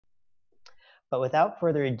But without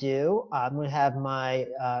further ado, I'm going to have my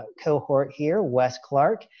cohort here, Wes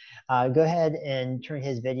Clark, go ahead and turn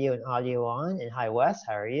his video and audio on. And hi, Wes,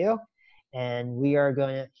 how are you? And we are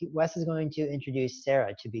going to, Wes is going to introduce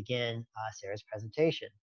Sarrah to begin Sarrah's presentation.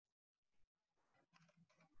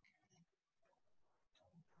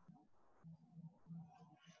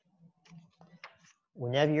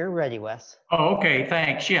 Whenever you're ready, Wes. Oh, okay,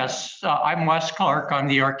 thanks. Yes, I'm Wes Clark. I'm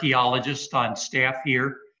the archaeologist on staff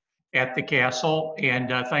here at the castle, and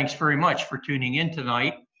thanks very much for tuning in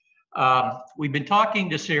tonight. We've been talking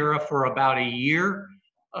to Sarrah for about a year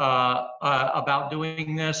about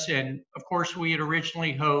doing this, and of course we had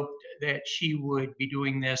originally hoped that she would be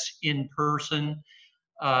doing this in person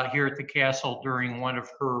here at the castle during one of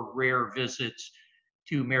her rare visits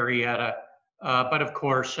to Marietta. But of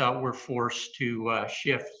course, we're forced to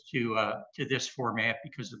shift to this format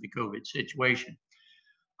because of the COVID situation.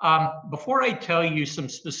 Before I tell you some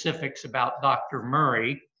specifics about Dr.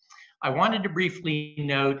 Murray, I wanted to briefly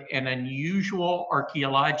note an unusual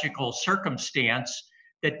archaeological circumstance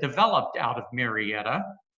that developed out of Marietta,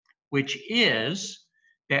 which is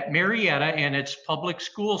that Marietta and its public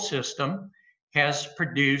school system has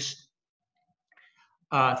produced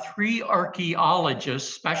 3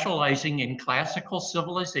 archaeologists specializing in classical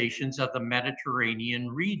civilizations of the Mediterranean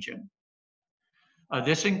region.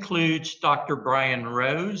 This includes Dr. Brian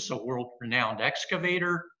Rose, a world-renowned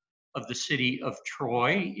excavator of the city of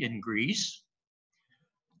Troy in Greece,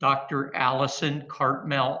 Dr. Alison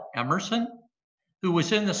Cartmel Emerson, who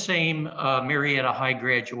was in the same Marietta High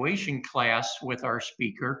graduation class with our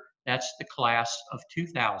speaker, that's the class of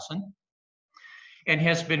 2000, and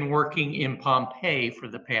has been working in Pompeii for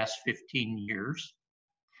the past 15 years.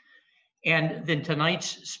 And then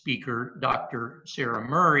tonight's speaker, Dr. Sarrah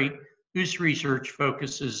Murray, whose research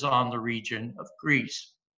focuses on the region of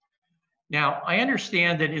Greece. Now, I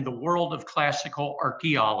understand that in the world of classical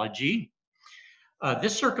archaeology,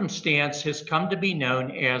 this circumstance has come to be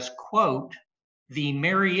known as, quote, the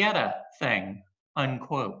Marietta thing,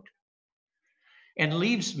 unquote, and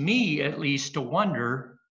leaves me at least to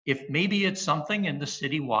wonder if maybe it's something in the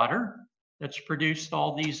city water that's produced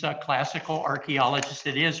all these classical archaeologists.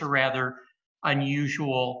 It is a rather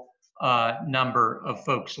unusual number of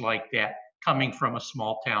folks like that coming from a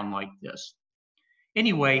small town like this.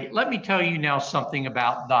 Anyway, let me tell you now something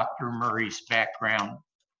about Dr. Murray's background.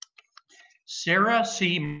 Sarrah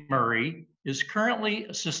C. Murray is currently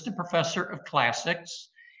Assistant Professor of Classics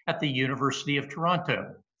at the University of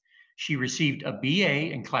Toronto. She received a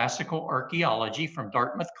BA in Classical Archaeology from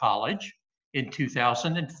Dartmouth College in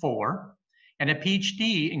 2004 and a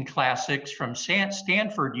PhD in Classics from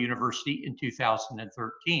Stanford University in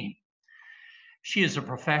 2013. She is a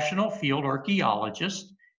professional field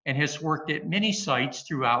archaeologist and has worked at many sites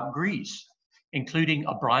throughout Greece, including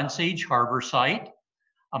a Bronze Age harbor site,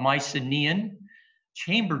 a Mycenaean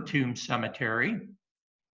chamber tomb cemetery,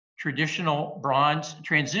 transitional bronze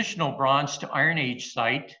to Iron Age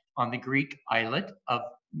site on the Greek islet of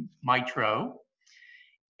Mitro,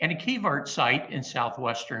 and a cave art site in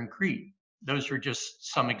southwestern Crete. Those are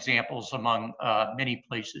just some examples among many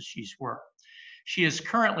places she's worked. She is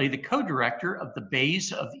currently the co-director of the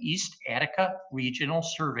Bays of East Attica Regional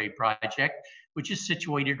Survey Project, which is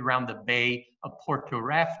situated around the Bay of Porto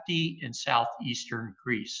Rafti in southeastern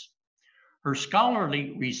Greece. Her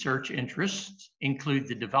scholarly research interests include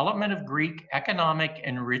the development of Greek economic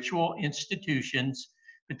and ritual institutions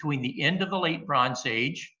between the end of the late Bronze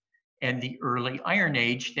Age and the early Iron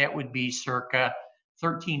Age, that would be circa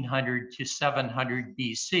 1300 to 700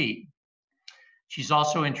 BC. She's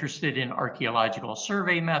also interested in archaeological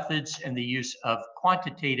survey methods and the use of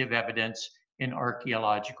quantitative evidence in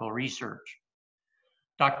archaeological research.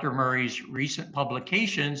 Dr. Murray's recent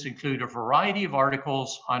publications include a variety of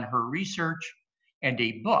articles on her research and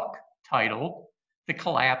a book titled The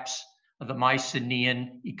Collapse of the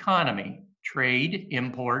Mycenaean Economy, Trade,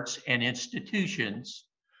 Imports, and Institutions,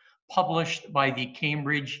 published by the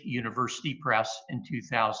Cambridge University Press in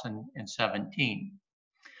 2017.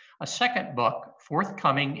 A second book,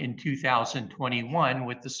 forthcoming in 2021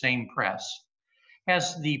 with the same press,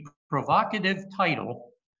 has the provocative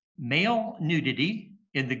title, Male Nudity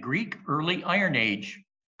in the Greek Early Iron Age,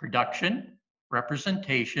 Production,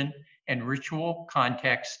 Representation, and Ritual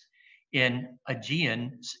Context in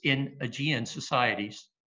Aegean Societies.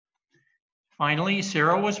 Finally,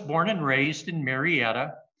 Sarrah was born and raised in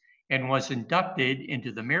Marietta and was inducted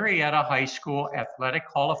into the Marietta High School Athletic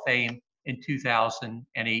Hall of Fame in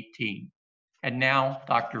 2018. And now,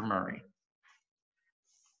 Dr. Murray.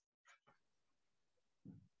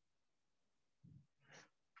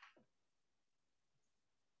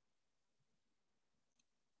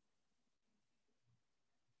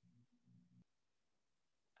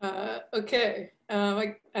 Okay,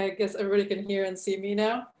 I guess everybody can hear and see me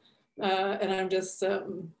now. And I'm just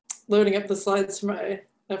loading up the slides for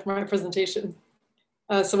my presentation.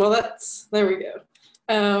 So while there we go.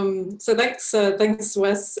 So thanks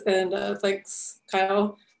Wes, and thanks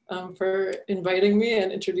Kyle for inviting me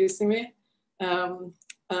and introducing me.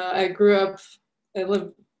 I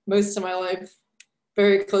lived most of my life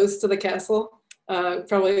very close to the castle,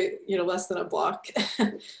 probably less than a block.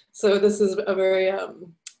 So this is a very, I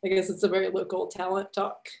guess it's a very local talent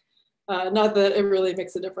talk. Not that it really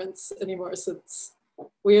makes a difference anymore, since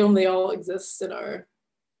we only all exist in our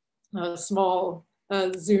small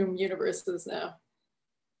Zoom universes now.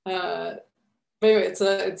 But anyway,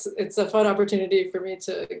 it's a fun opportunity for me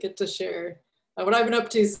to get to share what I've been up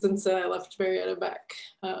to since I left Marietta back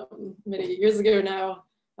many years ago now,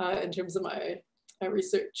 in terms of my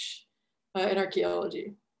research in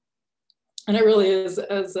archaeology. And it really is,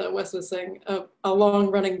 as Wes was saying, a long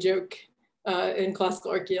running joke in classical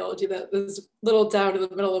archaeology that this little town in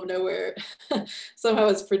the middle of nowhere somehow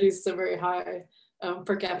has produced a very high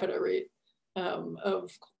per capita rate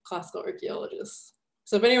of classical archaeologists.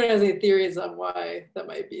 So if anyone has any theories on why that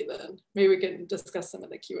might be, then maybe we can discuss them in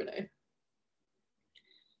the Q&A.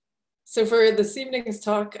 So for this evening's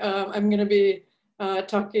talk, I'm going to be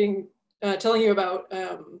telling you about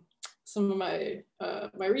some of my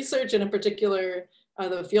research, and in particular,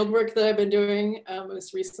 the field work that I've been doing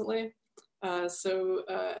most recently. As was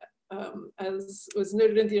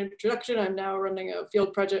noted in the introduction, I'm now running a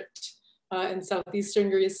field project in southeastern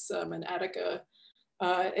Greece, in Attica.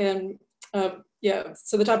 Yeah,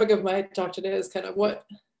 so the topic of my talk today is kind of what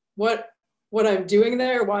I'm doing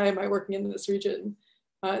there, why am I working in this region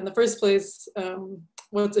in the first place,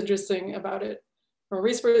 what's interesting about it from a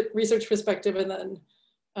research perspective, and then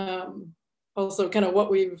also kind of what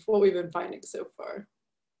we've been finding so far.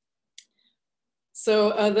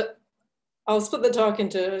 So I'll split the talk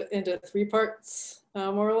into three parts,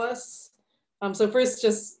 more or less. So first,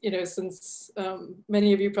 just since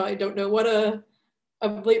many of you probably don't know what a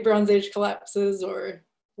late Bronze Age collapse is or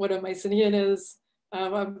what a Mycenaean is,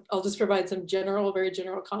 I'll just provide some very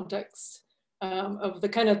general context of the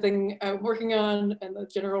kind of thing I'm working on and the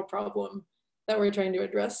general problem that we're trying to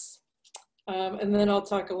address. And then I'll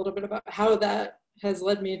talk a little bit about how that has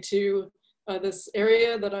led me to this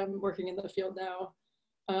area that I'm working in the field now.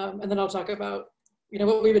 And then I'll talk about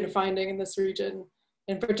what we've been finding in this region.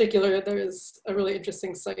 In particular, there's a really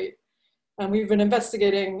interesting site we've been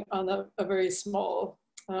investigating on a very small,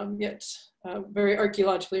 yet very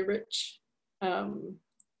archaeologically rich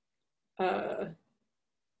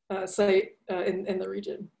site in the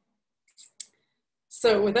region.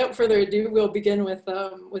 So without further ado, we'll begin with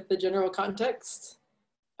the general context.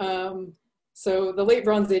 So the late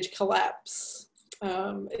Bronze Age collapse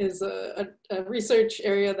is a research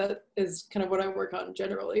area that is kind of what I work on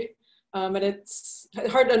generally. And it's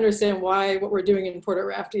hard to understand why what we're doing in Porto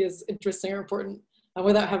Rafti is interesting or important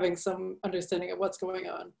without having some understanding of what's going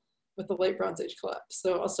on with the late Bronze Age collapse.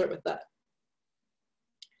 So I'll start with that.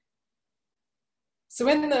 So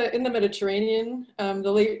in the Mediterranean,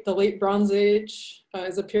 the late Bronze Age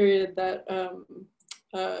is a period that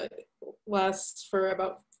lasts for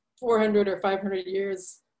about 400 or 500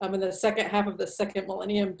 years in the second half of the second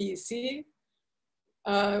millennium BC.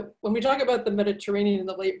 When we talk about the Mediterranean in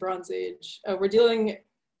the late Bronze Age, we're dealing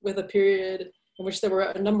with a period in which there were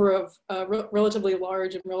a number of relatively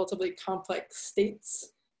large and relatively complex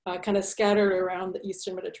states kind of scattered around the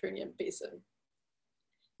Eastern Mediterranean basin.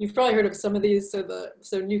 You've probably heard of some of these.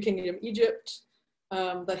 So New Kingdom Egypt,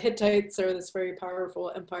 the Hittites are this very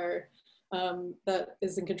powerful empire that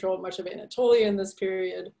is in control of much of Anatolia in this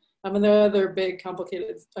period. And there are other big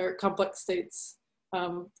complex states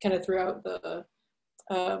kind of throughout the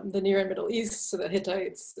Near and Middle East. So the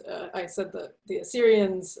Hittites, I said the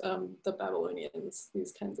Assyrians, the Babylonians,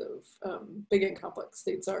 these kinds of big and complex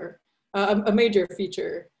states are a major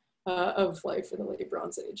feature of life in the late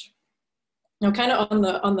Bronze Age. Now, kind of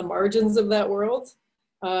on the margins of that world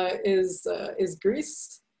is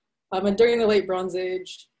Greece. And during the late Bronze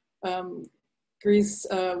Age, Greece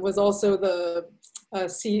was also the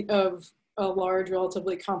seat of a large,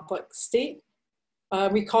 relatively complex state.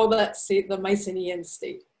 We call that state the Mycenaean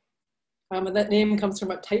state. And that name comes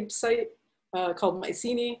from a type site called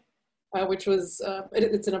Mycenae, which was,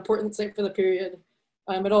 it's an important site for the period.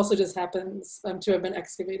 It also just happens to have been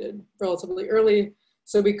excavated relatively early.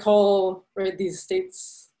 So we call these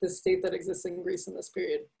states, this state that exists in Greece in this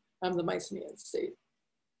period, the Mycenaean state.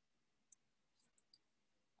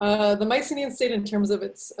 The Mycenaean state in terms of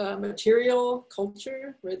its material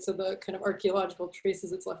culture, right? So the kind of archaeological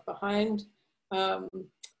traces it's left behind,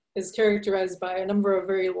 is characterized by a number of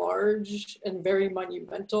very large and very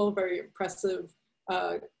monumental, very impressive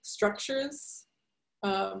structures,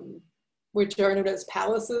 which are known as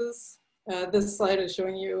palaces. This slide is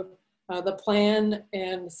showing you the plan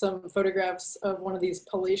and some photographs of one of these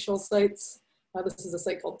palatial sites. This is a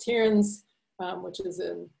site called Tiryns, which is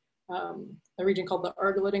in a region called the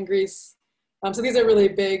Argolit in Greece. So these are really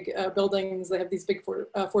big buildings. They have these big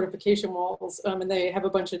fortification walls, and they have a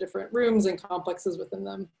bunch of different rooms and complexes within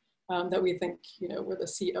them that we think, were the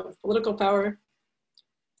seat of political power.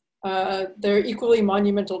 They're equally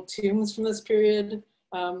monumental tombs from this period.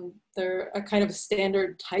 They're a kind of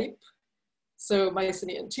standard type. So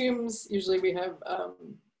Mycenaean tombs, usually we have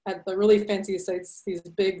at the really fancy sites, these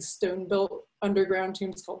big stone-built underground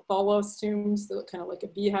tombs called thalos tombs. They look kind of like a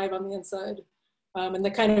beehive on the inside. And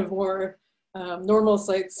the kind of more normal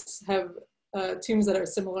sites have tombs that are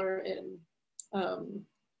similar in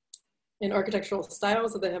architectural style.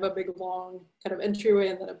 So they have a big long kind of entryway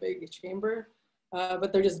and then a big chamber,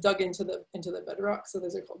 but they're just dug into the bedrock. So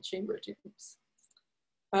those are called chamber tombs.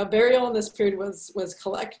 Burial in this period was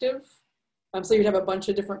collective. So you'd have a bunch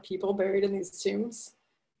of different people buried in these tombs.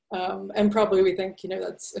 And probably we think,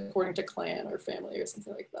 that's according to clan or family or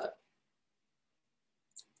something like that.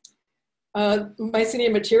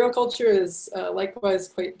 Mycenaean material culture is likewise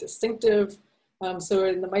quite distinctive. So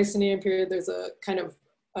in the Mycenaean period, there's a kind of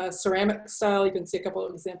ceramic style. You can see a couple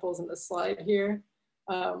of examples in the slide here.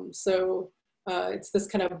 It's this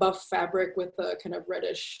kind of buff fabric with a kind of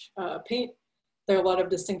reddish paint. There are a lot of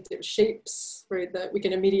distinctive shapes, right, that we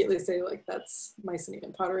can immediately say, like, that's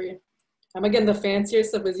Mycenaean pottery. Again, the fancier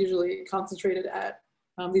stuff is usually concentrated at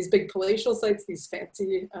these big palatial sites, these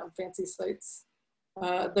fancy sites.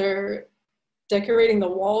 They're decorating the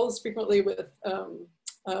walls frequently with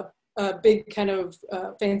big kind of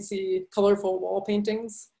fancy, colorful wall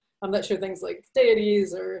paintings that show things like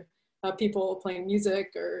deities or people playing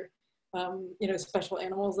music or special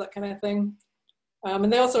animals, that kind of thing.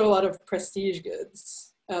 And they also have a lot of prestige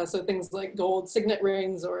goods. So things like gold signet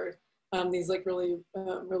rings or these like really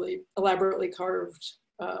elaborately carved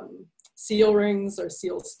seal rings or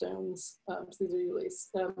seal stones. So these are usually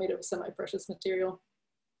made of semi-precious material.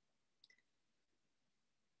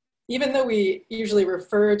 Even though we usually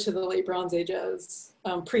refer to the late Bronze Age as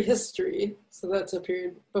prehistory, so that's a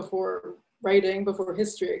period before writing, before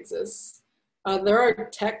history exists, there are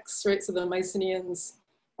texts, right? So the Mycenaeans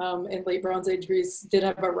in late Bronze Age Greece did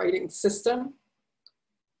have a writing system.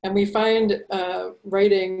 And we find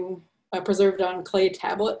writing preserved on clay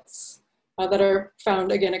tablets that are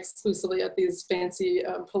found, again, exclusively at these fancy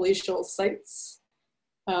palatial sites.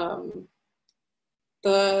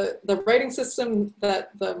 The writing system that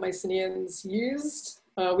the Mycenaeans used,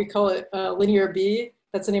 we call it linear B.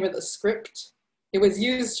 That's the name of the script. It was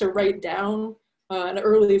used to write down an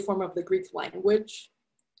early form of the Greek language.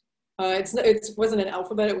 It wasn't an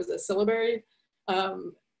alphabet, it was a syllabary.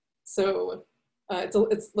 It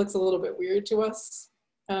looks a little bit weird to us.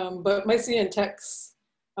 But Mycenaean texts,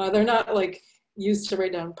 they're not like used to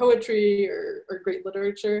write down poetry or great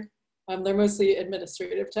literature. They're mostly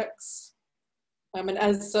administrative texts. And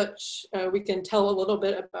as such, we can tell a little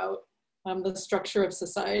bit about the structure of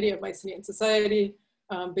society, of Mycenaean society,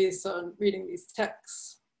 based on reading these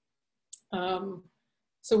texts.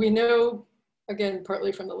 So we know, again,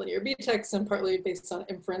 partly from the linear B text and partly based on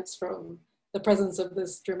inference from the presence of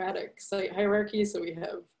this dramatic site hierarchy. So we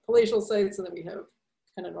have palatial sites and then we have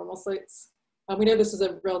kind of normal sites. We know this is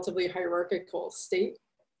a relatively hierarchical state.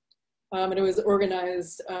 And it was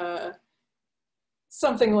organized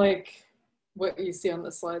something like what you see on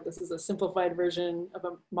the slide. This is a simplified version of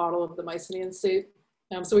a model of the Mycenaean state.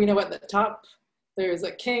 So we know at the top, there's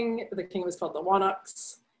a king. The king was called the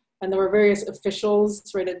Wanox. And there were various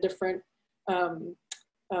officials, right, at different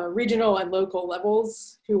regional and local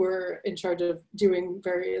levels who were in charge of doing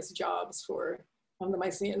various jobs for the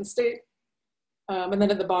Mycenaean state. And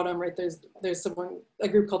then at the bottom, right, there's a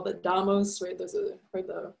group called the Damos, right? Those are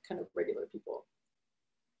the kind of regular people.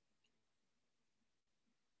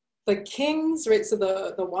 The kings, right, so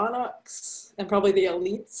the Wanox and probably the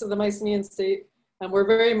elites of the Mycenaean state were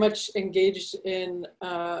very much engaged in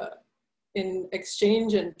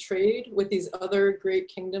exchange and trade with these other great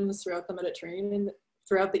kingdoms throughout the Mediterranean,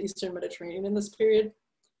 throughout the Eastern Mediterranean in this period.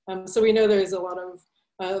 So we know there's a lot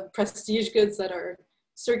of prestige goods that are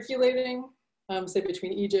circulating, say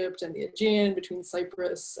between Egypt and the Aegean, between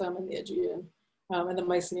Cyprus and the Aegean, and the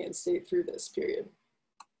Mycenaean state through this period.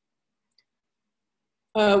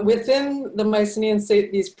 Within the Mycenaean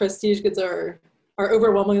state, these prestige goods are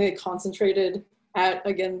overwhelmingly concentrated at,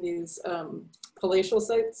 again, these palatial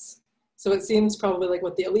sites. So it seems probably like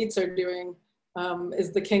what the elites are doing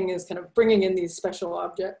is the king is kind of bringing in these special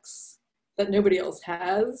objects that nobody else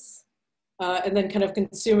has, and then kind of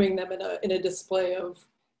consuming them in a display of,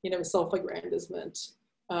 self-aggrandizement,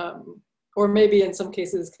 or maybe in some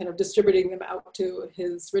cases kind of distributing them out to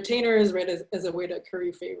his retainers, right, as a way to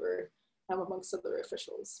curry favor amongst other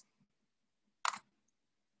officials.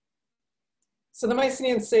 So the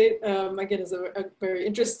Mycenaean state, again, is a very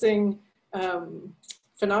interesting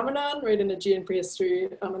phenomenon, right, in Aegean prehistory,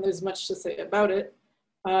 and there's much to say about it.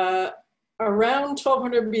 Around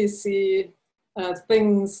 1200 BC,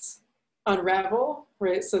 things unravel,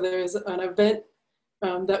 right? So there's an event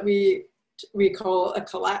that we call a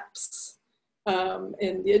collapse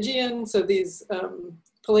in the Aegean. So these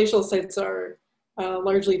palatial sites are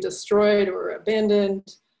largely destroyed or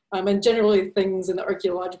abandoned, and generally things in the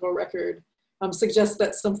archaeological record suggest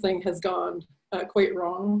that something has gone quite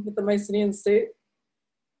wrong with the Mycenaean state.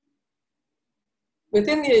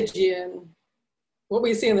 Within the Aegean, what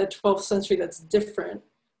we see in the 12th century that's different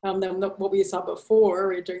than what we saw before,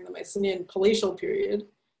 right, during the Mycenaean palatial period,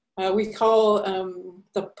 we call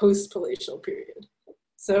the post-palatial period.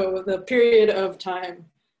 So the period of time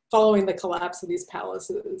following the collapse of these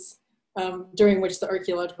palaces, during which the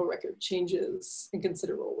archaeological record changes in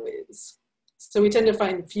considerable ways. So we tend to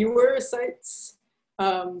find fewer sites.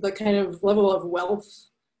 The kind of level of wealth,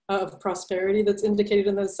 of prosperity that's indicated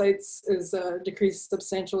in those sites is decreased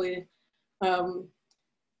substantially.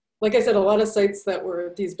 Like I said, a lot of sites that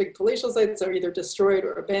were these big palatial sites are either destroyed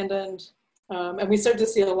or abandoned. And we start to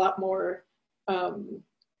see a lot more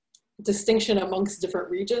distinction amongst different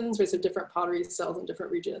regions, right? So different pottery styles in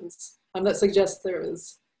different regions that suggests there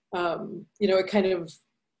is, a kind of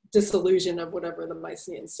disillusion of whatever the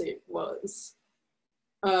Mycenaean state was.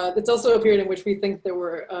 It's also a period in which we think there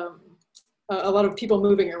were a lot of people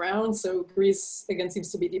moving around. So Greece, again,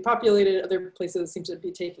 seems to be depopulated. Other places seem to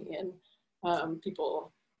be taking in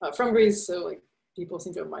people from Greece. So like people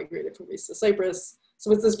seem to have migrated from Greece to Cyprus.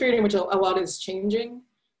 So it's this period in which a lot is changing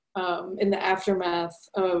in the aftermath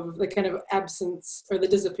of the kind of absence or the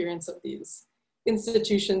disappearance of these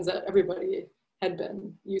institutions that everybody had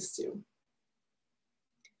been used to.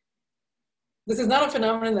 This is not a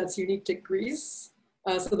phenomenon that's unique to Greece.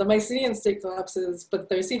 So the Mycenaean state collapses, but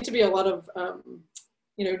there seem to be a lot of,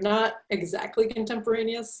 not exactly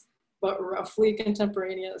contemporaneous, but roughly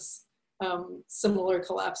contemporaneous, similar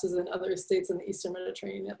collapses in other states in the Eastern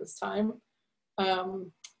Mediterranean at this time.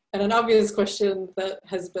 And an obvious question that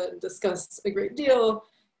has been discussed a great deal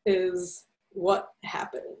is what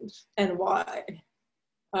happened and why?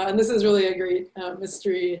 And this is really a great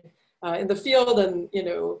mystery in the field, and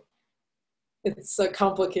it's a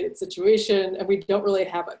complicated situation, and we don't really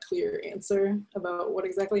have a clear answer about what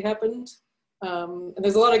exactly happened. And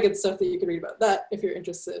there's a lot of good stuff that you can read about that if you're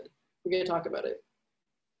interested. We're going to talk about it.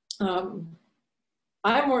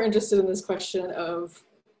 I'm more interested in this question of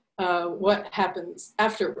what happens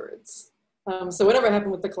afterwards. So whatever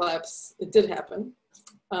happened with the collapse, it did happen.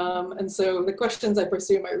 And so the questions I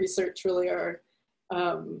pursue in my research really are,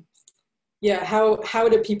 how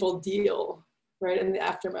do people deal, right, in the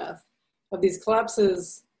aftermath of these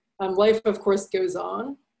collapses? Life, of course, goes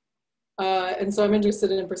on. And so I'm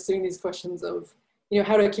interested in pursuing these questions of,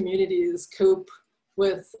 how do communities cope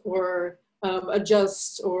with or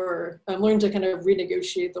adjust or learn to kind of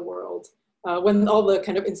renegotiate the world when all the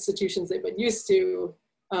kind of institutions they've been used to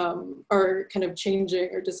are kind of changing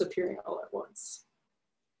or disappearing all at once.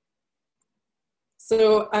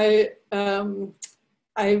 So I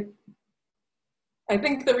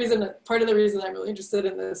think part of the reason I'm really interested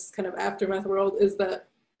in this kind of aftermath world is that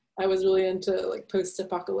I was really into like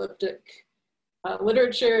post-apocalyptic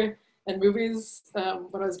literature and movies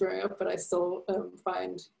when I was growing up, but I still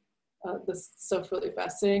find this stuff really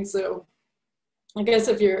fascinating. So I guess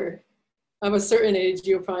if you're of a certain age,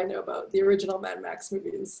 you'll probably know about the original Mad Max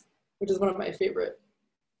movies, which is one of my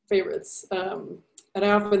favorites. And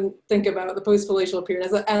I often think about the post-palatial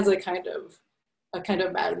period as a kind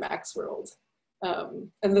of Mad Max world. And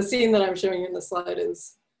the scene that I'm showing you in the slide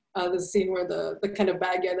is the scene where the kind of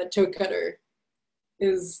bad guy, the toe cutter,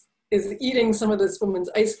 is eating some of this woman's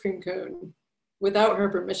ice cream cone without her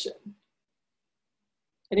permission.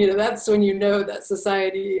 And that's when you know that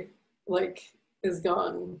society is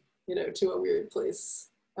gone, to a weird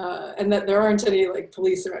place, and that there aren't any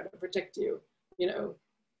police around to protect you.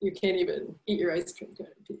 You can't even eat your ice cream cone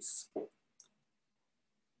in peace.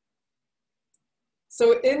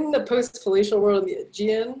 So in the post-palatial world in the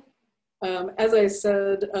Aegean, as I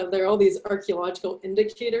said, there are all these archaeological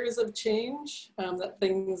indicators of change, that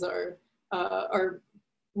things are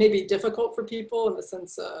maybe difficult for people in the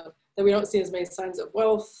sense that we don't see as many signs of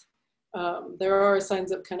wealth. There are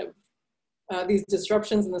signs of kind of these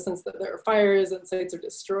disruptions in the sense that there are fires and sites are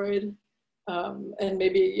destroyed. And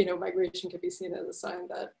maybe, you know, migration can be seen as a sign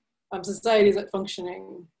that societies are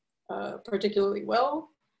functioning particularly well,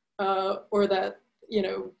 or that, you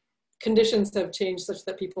know, conditions have changed such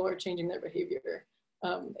that people are changing their behavior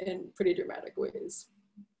in pretty dramatic ways.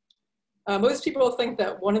 Most people think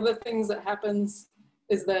that one of the things that happens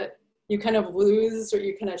is that you kind of lose, or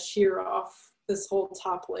you kind of shear off this whole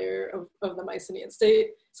top layer of the Mycenaean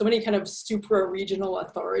state. So any kind of supra-regional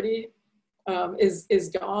authority is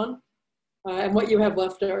gone. And what you have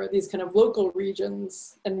left are these kind of local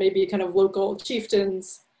regions and maybe kind of local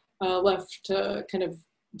chieftains left to kind of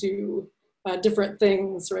do different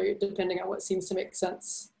things, right, depending on what seems to make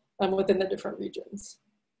sense within the different regions.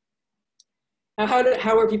 Now,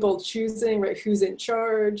 how are people choosing, right, who's in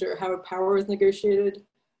charge, or how power is negotiated?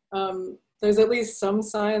 There's at least some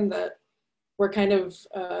sign that we're kind of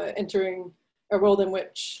entering a world in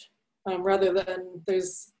which, rather than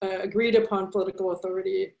there's agreed upon political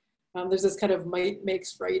authority, there's this kind of might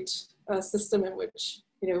makes right system in which,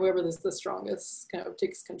 you know, whoever is the strongest kind of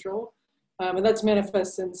takes control. And that's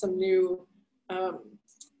manifest in some new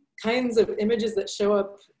kinds of images that show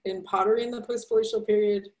up in pottery in the post-glacial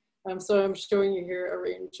period. So I'm showing you here a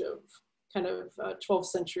range of kind of 12th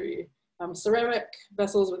century ceramic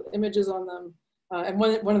vessels with images on them. And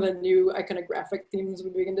one of the new iconographic themes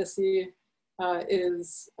we begin to see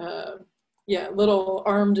is, little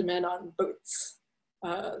armed men on boats.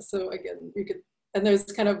 So again, and there's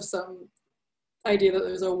kind of some idea that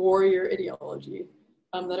there's a warrior ideology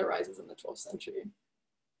that arises in the 12th century.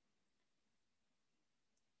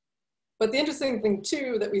 But the interesting thing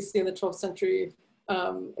too that we see in the 12th century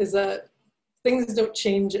is that things don't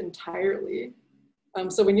change entirely.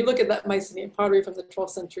 So when you look at that Mycenaean pottery from the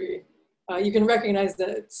 12th century, you can recognize that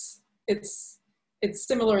it's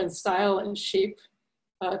similar in style and shape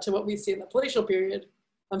to what we see in the Palatial period.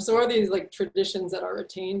 So are these like traditions that are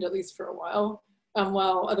retained at least for a while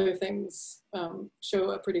other things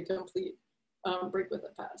show a pretty complete break with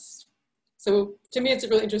the past. So to me, it's a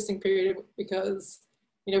really interesting period because,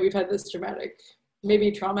 you know, we've had this dramatic,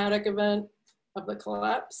 maybe traumatic event of the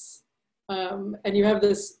collapse. And you have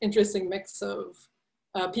this interesting mix of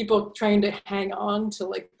people trying to hang on to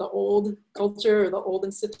like the old culture or the old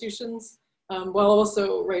institutions, while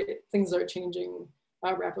also, right, things are changing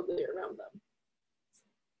rapidly around them.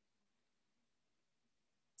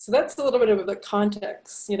 So that's a little bit of the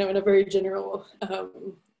context, you know, in a very general,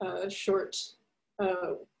 short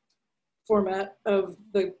format of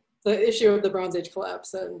the issue of the Bronze Age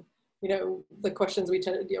collapse and, you know, the questions we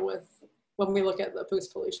tend to deal with when we look at the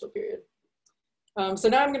post-Palatial period. So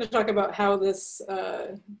now I'm going to talk about how this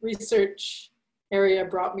research area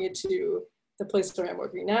brought me to the place where I'm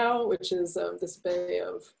working now, which is this bay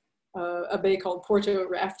of, a bay called Porto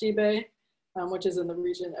Rafti Bay, which is in the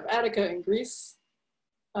region of Attica in Greece.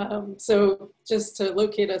 So just to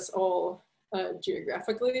locate us all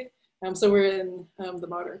geographically, so we're in the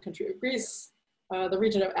modern country of Greece, the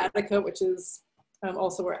region of Attica, which is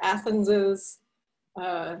also where Athens is,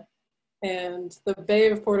 and the Bay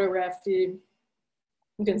of Porto Rafti.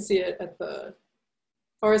 You can see it at the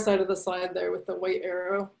far side of the slide there with the white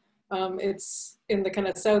arrow. It's in the kind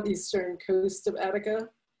of southeastern coast of Attica.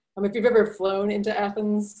 If you've ever flown into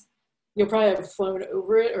Athens, you'll probably have flown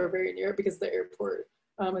over it or very near it because the airport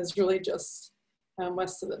is really just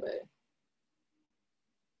west of the bay.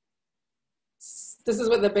 This is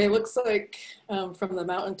what the bay looks like from the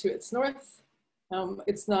mountain to its north.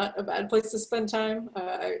 It's not a bad place to spend time.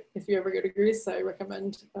 If you ever go to Greece, I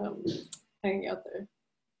recommend hanging out there.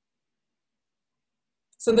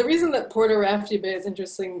 So the reason that Porto Rafti Bay is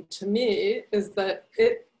interesting to me is that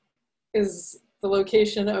it is the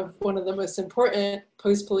location of one of the most important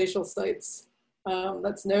post-palatial sites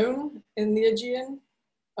that's known in the Aegean.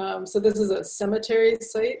 So this is a cemetery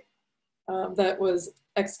site that was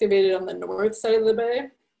excavated on the north side of the bay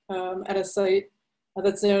at a site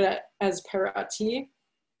that's known as Parati.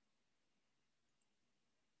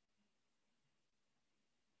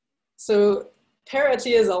 So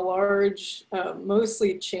Parati is a large,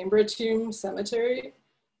 mostly chamber tomb cemetery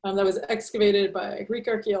that was excavated by a Greek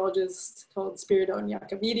archaeologist called Spiridon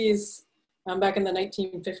Iacovides back in the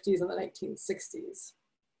 1950s and the 1960s.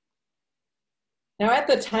 Now at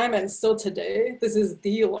the time and still today, this is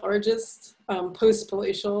the largest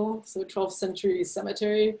post-palatial, so 12th century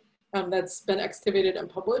cemetery that's been excavated and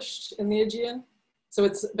published in the Aegean. So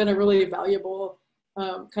it's been a really valuable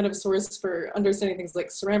kind of source for understanding things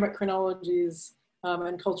like ceramic chronologies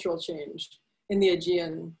and cultural change in the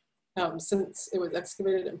Aegean since it was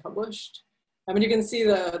excavated and published. And you can see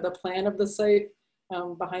the plan of the site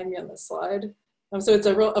behind me on the slide. So it's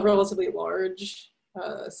a relatively large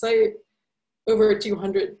site, over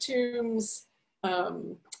 200 tombs,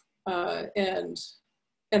 and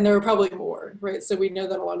there are probably more, right? So we know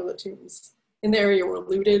that a lot of the tombs in the area were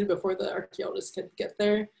looted before the archaeologists could get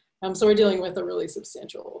there. So we're dealing with a really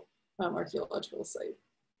substantial archaeological site.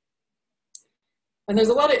 And there's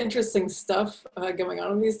a lot of interesting stuff going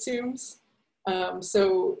on in these tombs.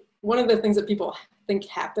 So one of the things that people think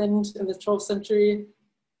happened in the 12th century,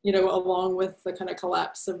 you know, along with the kind of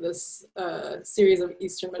collapse of this series of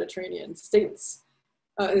Eastern Mediterranean states,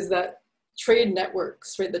 is that trade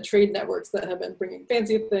networks, right? The trade networks that have been bringing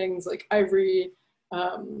fancy things like ivory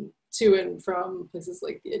to and from places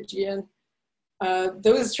like the Aegean.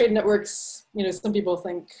 Those trade networks, you know, some people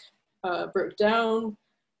think broke down,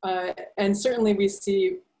 and certainly we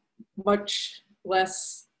see much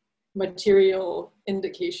less material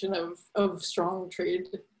indication of strong trade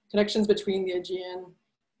connections between the Aegean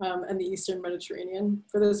and the Eastern Mediterranean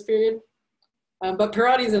for this period. But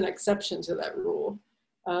Parati is an exception to that rule.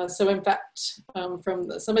 So in fact, from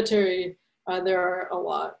the cemetery, there are a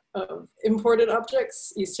lot of imported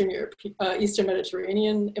objects, Eastern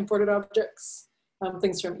Mediterranean imported objects,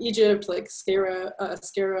 things from Egypt, like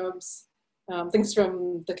scarabs, things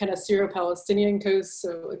from the kind of Syro-Palestinian coast,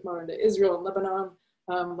 so like modern day Israel and Lebanon,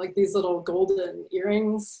 like these little golden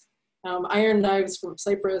earrings, iron knives from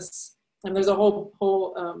Cyprus, and there's a whole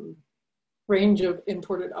range of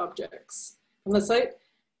imported objects from the site.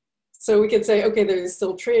 So we could say, okay, there's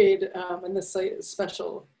still trade, and this site is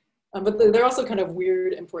special. But they're also kind of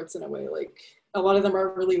weird imports in a way. Like a lot of them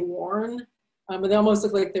are really worn, but they almost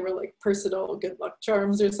look like they were like personal good luck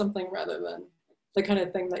charms or something, rather than the kind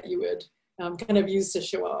of thing that you would kind of use to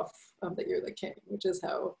show off that you're the king, which is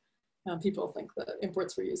how people think that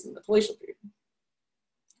imports were used in the palatial period.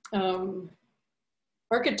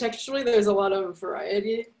 Architecturally, there's a lot of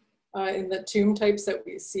variety in the tomb types that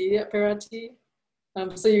we see at Parati.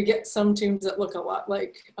 So you get some tombs that look a lot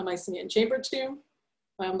like a Mycenaean chamber tomb,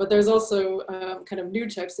 but there's also kind of new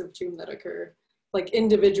types of tomb that occur, like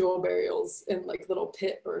individual burials in like little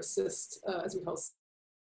pit or cyst, as we call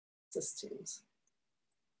cyst tombs.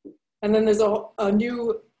 And then there's a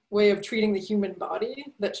new way of treating the human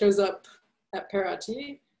body that shows up at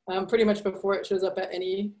Parati, pretty much before it shows up at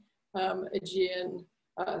any Aegean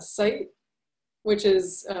site, which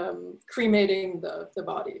is cremating the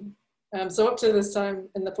body. So up to this time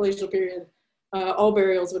in the palatial period, all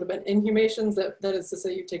burials would have been inhumations. That is to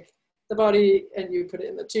say, you take the body and you put it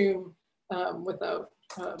in the tomb without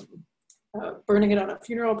burning it on a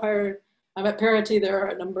funeral pyre. At Parati, there are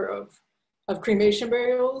a number of cremation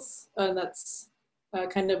burials, and that's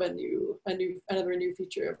kind of another new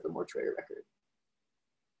feature of the mortuary record.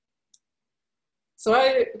 So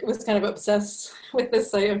I was kind of obsessed with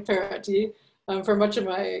this site of Parati for much of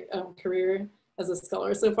my career as a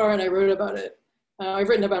scholar so far, and I wrote about it. I've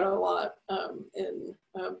written about it a lot in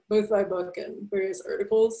both my book and various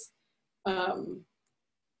articles. And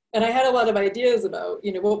I had a lot of ideas about,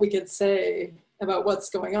 you know, what we could say about what's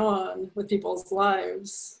going on with people's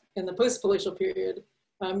lives in the post-palatial period,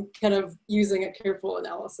 kind of using a careful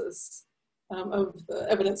analysis of the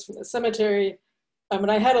evidence from the cemetery.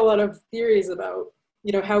 And I had a lot of theories about,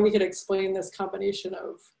 you know, how we could explain this combination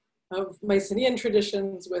of Mycenaean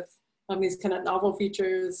traditions with these kind of novel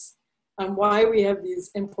features, why we have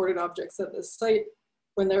these imported objects at this site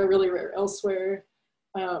when they're really rare elsewhere.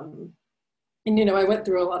 And, you know, I went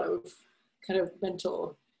through a lot of kind of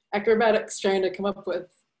mental acrobatics trying to come up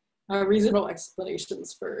with reasonable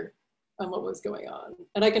explanations for what was going on.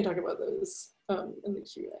 And I can talk about those in the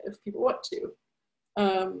Q&A if people want to.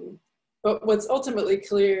 But what's ultimately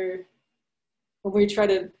clear when we try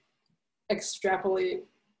to extrapolate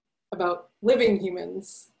about living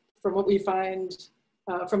humans from what we find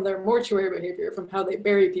from their mortuary behavior, from how they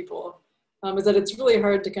bury people, is that it's really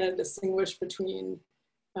hard to kind of distinguish between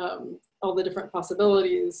all the different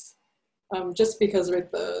possibilities, just because,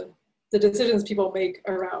 right, the decisions people make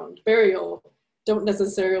around burial don't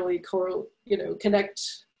necessarily connect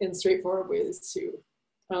in straightforward ways to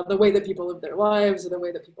the way that people live their lives or the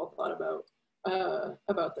way that people thought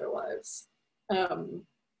about their lives.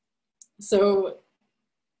 So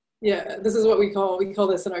yeah, this is what we call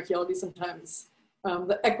this in archaeology sometimes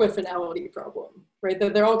the equifinality problem, right?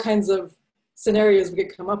 That there are all kinds of scenarios we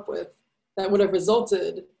could come up with that would have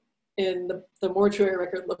resulted in the mortuary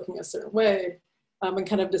record looking a certain way, and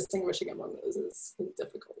kind of distinguishing among those is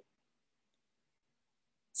difficult.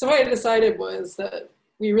 So what I decided was that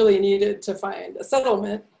we really needed to find a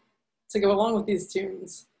settlement to go along with these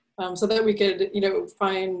tombs, so that we could, you know,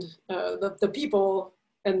 find the people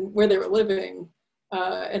and where they were living,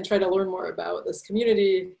 and try to learn more about this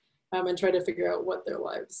community, and try to figure out what their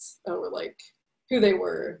lives were like, who they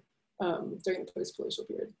were during the post-glacial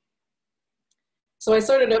period. So I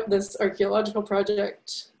started up this archaeological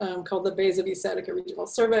project called the Bays of East Attica Regional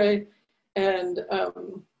Survey. And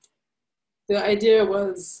the idea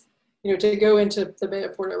was, to go into the Bay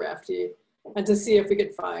of Porto Rafti and to see if we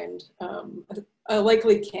could find a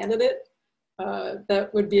likely candidate that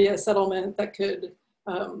would be a settlement that could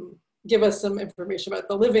give us some information about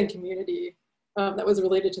the living community that was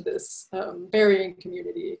related to this burying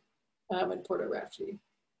community in Porto Rafti.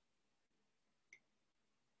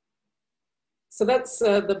 So that's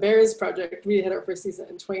the Bears project. We had our first season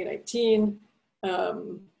in 2019.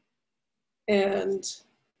 And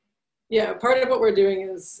yeah, part of what we're doing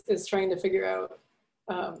is trying to figure out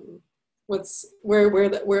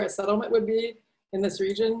where a settlement would be in this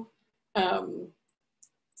region.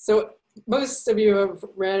 So most of you have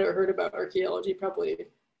read or heard about archaeology, probably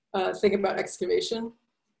think about excavation.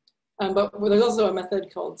 But there's also a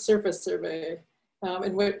method called surface survey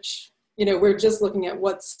in which we're just looking at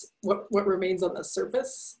what remains on the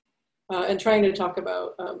surface and trying to talk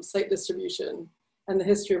about site distribution and the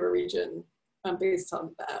history of a region based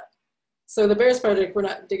on that. So the Bears project, we're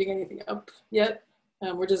not digging anything up yet.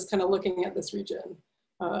 We're just kind of looking at this region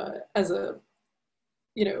as a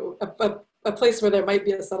place where there might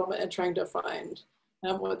be a settlement and trying to find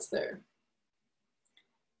what's there.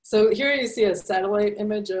 So here you see a satellite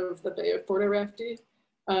image of the Bay of Porto Rafti.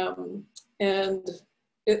 And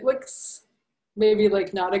it looks maybe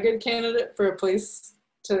like not a good candidate for a place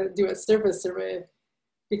to do a surface survey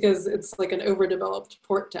because it's like an overdeveloped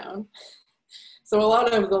port town. So a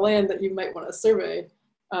lot of the land that you might want to survey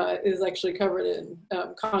is actually covered in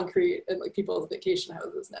concrete and like people's vacation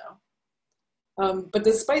houses now. But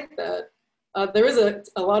despite that, there is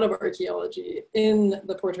a lot of archaeology in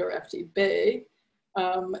the Porto Rafti Bay.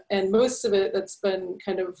 And most of it that's been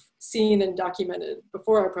kind of seen and documented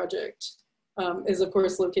before our project is of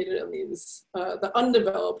course located in these, the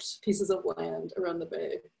undeveloped pieces of land around the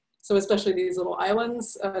bay. So especially these little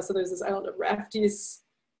islands. So there's this island of Raftis,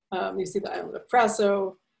 you see the island of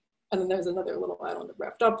Praso, and then there's another little island of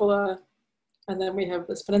Raftopola. And then we have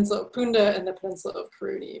this peninsula of Punda and the peninsula of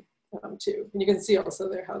Karuni too. And you can see also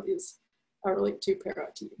there how these relate to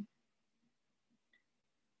Parati.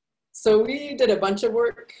 So we did a bunch of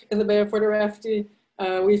work in the Bay of Porto Rafti.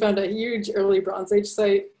 We found a huge early Bronze Age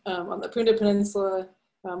site on the Punda Peninsula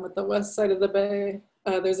at the west side of the bay.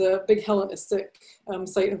 There's a big Hellenistic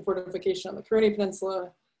site and fortification on the Karuni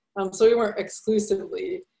Peninsula. So we weren't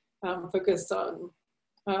exclusively focused on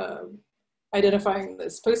identifying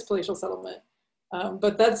this post-palatial settlement,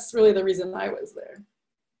 but that's really the reason I was there.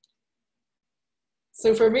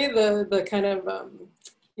 So for me, the kind of,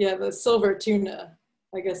 the silver tuna,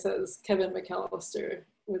 I guess as Kevin McAllister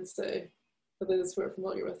would say, for those who are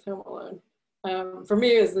familiar with Home Alone, for me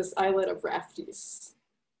is this islet of Raftis.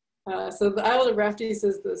 So the islet of Raftis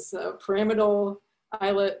is this pyramidal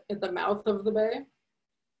islet at the mouth of the bay.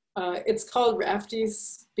 It's called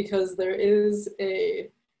Raftis because there is a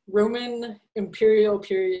Roman imperial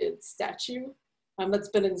period statue that's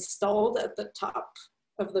been installed at the top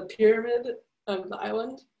of the pyramid of the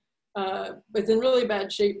island. It's in really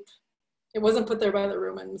bad shape. It wasn't put there by the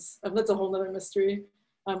Romans. That's a whole nother mystery.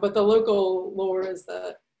 But the local lore is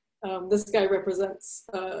that this guy represents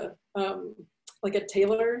like a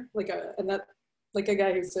tailor, like a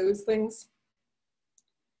guy who sews things.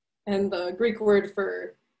 And the Greek word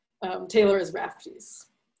for tailor is Raftis.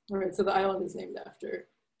 All right, so the island is named after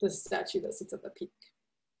this statue that sits at the peak.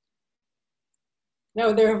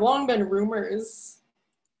 Now, there have long been rumors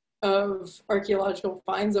of archaeological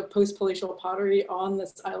finds of post-palatial pottery on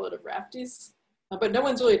this islet of Raftis, but no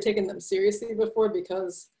one's really taken them seriously before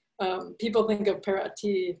because people think of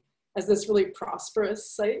Parati as this really prosperous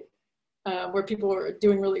site where people are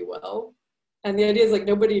doing really well. And the idea is like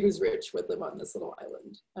nobody who's rich would live on this little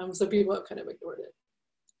island. So people have kind of ignored it.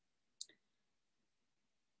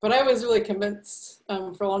 But I was really convinced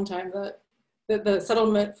for a long time that the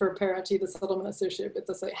settlement for Parati, the settlement associated with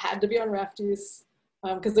the site, had to be on Raftis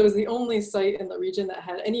because it was the only site in the region that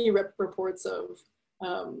had any reports of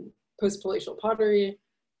post-palatial pottery.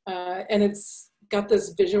 And it's got this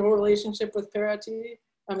visual relationship with Parati.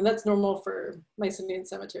 I mean, that's normal for Mycenaean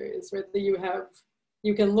cemeteries, where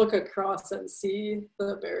you can look across and see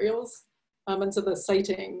the burials. And so the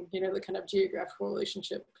sighting, the kind of geographical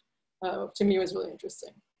relationship to me was really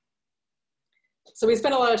interesting. So we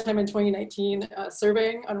spent a lot of time in 2019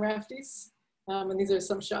 surveying on Raftis. And these are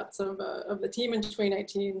some shots of the team in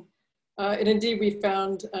 2019. And indeed, we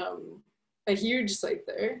found a huge site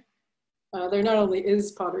there. There not only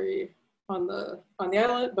is pottery on the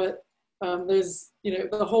island, but There's,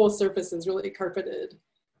 the whole surface is really carpeted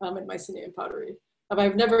in Mycenaean pottery.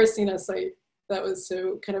 I've never seen a site that was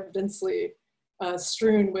so kind of densely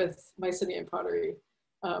strewn with Mycenaean pottery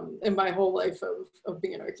in my whole life of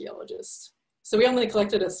being an archaeologist. So we only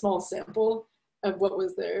collected a small sample of what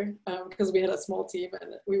was there because we had a small team,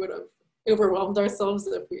 and we would have overwhelmed ourselves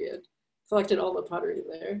if we had collected all the pottery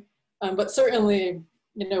there. But certainly,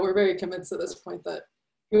 we're very convinced at this point that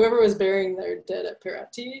whoever was burying their dead at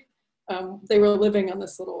Rafti, they were living on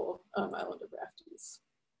this little island of Raftis.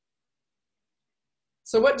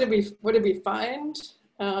 So what did we find,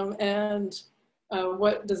 and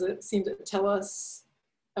what does it seem to tell us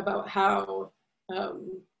about how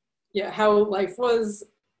life was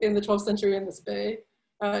in the 12th century in this bay,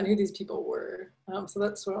 and who these people were? So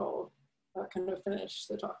that's what I'll kind of finish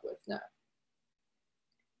the talk with now.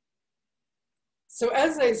 So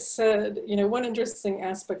as I said, one interesting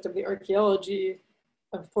aspect of the archaeology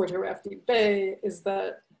of Porto Rafti Bay is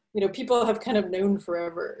that, people have kind of known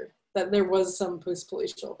forever that there was some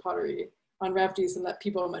post-palatial pottery on Raftis and that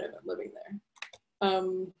people might have been living there.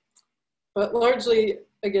 But largely,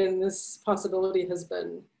 again, this possibility has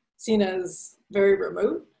been seen as very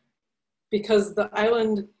remote because the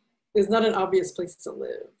island is not an obvious place to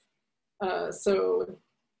live. So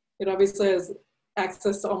it obviously has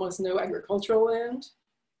access to almost no agricultural land.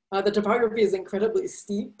 The topography is incredibly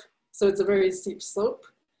steep, so it's a very steep slope.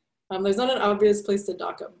 There's not an obvious place to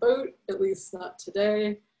dock a boat, at least not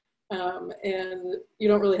today, and you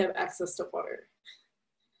don't really have access to water.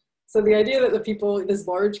 So the idea that the people, this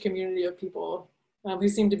large community of people who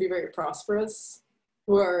seem to be very prosperous,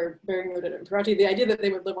 who are burying their dead in Rafti, the idea that they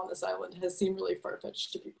would live on this island has seemed really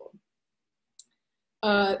far-fetched to people.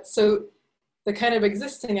 So the kind of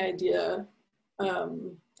existing idea,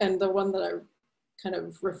 and the one that I kind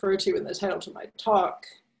of refer to in the title to my talk,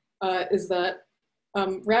 is that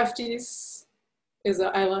Raftis is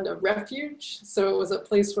an island of refuge. So it was a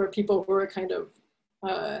place where people who were kind of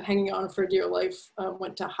hanging on for dear life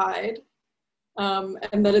went to hide,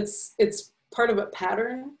 and that it's part of a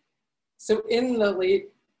pattern. So in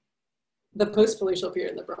the post-palatial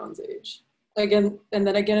period in the Bronze Age, again, and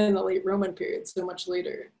then again in the late Roman period, so much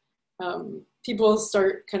later, people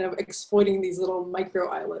start kind of exploiting these little micro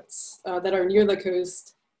islets that are near the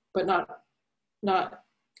coast, but not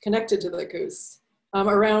connected to the coast,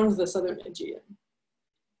 around the southern Aegean.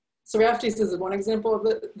 So Raftis is one example of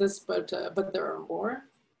this, but there are more.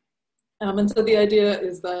 And so the idea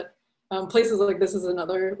is that places like this is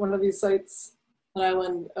another one of these sites, an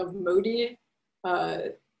island of Modi,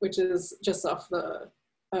 which is just off the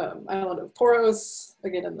island of Poros,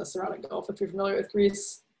 again in the surrounding Gulf, if you're familiar with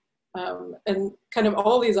Greece. And kind of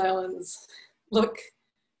all these islands look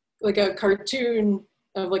like a cartoon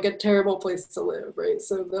of like a terrible place to live, right?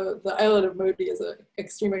 So the island of Modi is an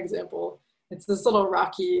extreme example. It's this little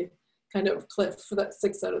rocky kind of cliff that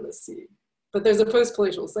sticks out of the sea. But there's a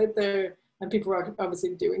post-palatial site there, and people are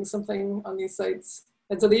obviously doing something on these sites.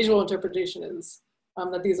 And so the usual interpretation is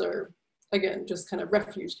that these are, again, just kind of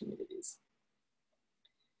refuge communities.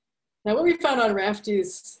 Now what we found on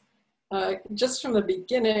Raftis, just from the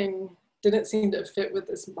beginning, didn't seem to fit with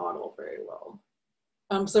this model very well.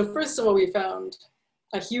 So first of all, we found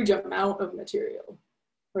a huge amount of material,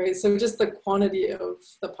 right? So just the quantity of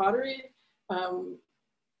the pottery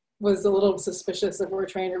was a little suspicious if we're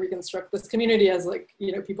trying to reconstruct this community as like,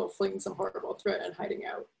 people fleeing some horrible threat and hiding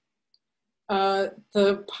out.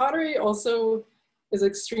 The pottery also is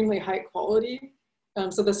extremely high quality.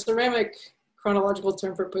 So the ceramic chronological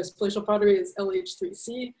term for post-palatial pottery is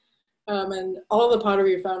LH3C. And all the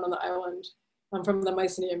pottery found on the island from the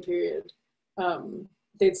Mycenaean period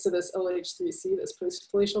dates to this LH3C, this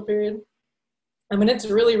post-palatial period. I mean, it's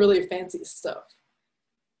really, really fancy stuff.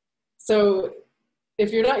 So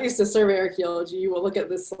if you're not used to survey archaeology, you will look at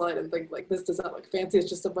this slide and think like, this does not look fancy, it's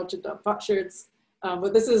just a bunch of dumb potsherds.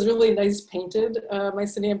 But this is really nice painted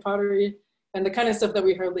Mycenaean pottery and the kind of stuff that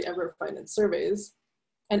we hardly ever find in surveys.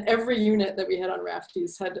 And every unit that we had on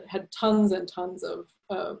Raftis had tons and tons of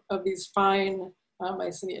these fine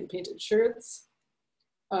Mycenaean painted sherds.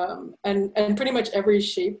 And pretty much every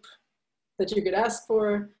shape that you could ask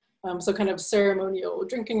for. So kind of ceremonial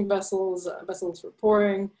drinking vessels, vessels for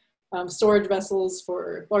pouring, storage vessels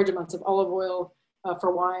for large amounts of olive oil,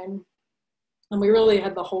 for wine. And we really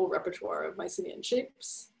had the whole repertoire of Mycenaean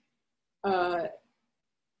shapes. Another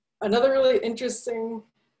really interesting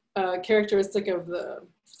characteristic of the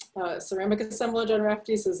ceramic assemblage on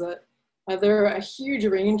Raftis is that there are a huge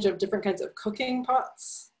range of different kinds of cooking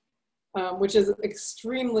pots, which is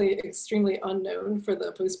extremely, extremely unknown for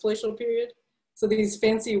the post-palatial period. So these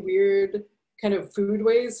fancy, weird kind of food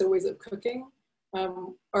ways, so ways of cooking,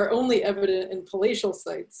 are only evident in palatial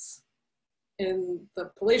sites in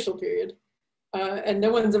the palatial period, and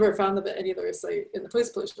no one's ever found them at any other site in the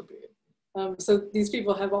post-palatial period. So these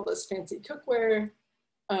people have all this fancy cookware.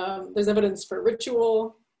 There's evidence for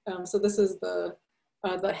ritual. So this is the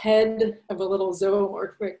head of a little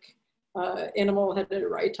zoomorphic animal-headed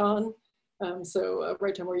rhyton. So a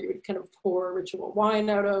rhyton where you would kind of pour ritual wine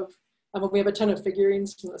out of. We have a ton of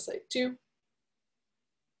figurines from the site too.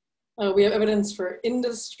 We have evidence for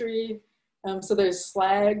industry. So there's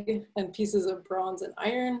slag and pieces of bronze and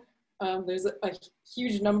iron. There's a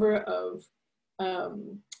huge number of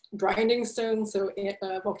grinding stones, so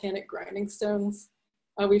volcanic grinding stones.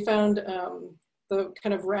 We found the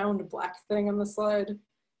kind of round black thing on the slide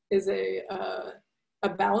is a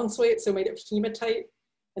balance weight, so made of hematite,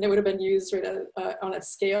 and it would have been used right on a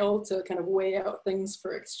scale to kind of weigh out things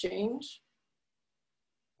for exchange.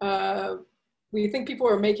 We think people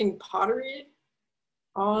are making pottery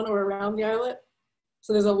on or around the islet.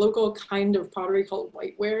 So there's a local kind of pottery called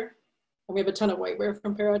whiteware, and we have a ton of whiteware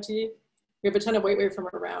from Marietta. We have a ton of whiteware from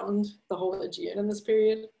around the whole Aegean in this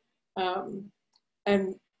period.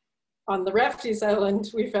 And on the Raftis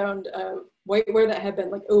island, we found whiteware that had been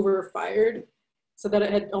like over fired so that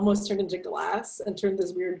it had almost turned into glass and turned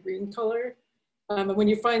this weird green color. And when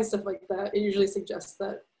you find stuff like that, it usually suggests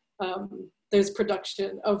that there's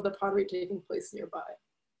production of the pottery taking place nearby.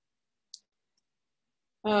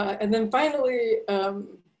 And then finally,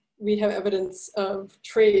 we have evidence of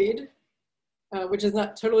trade, which is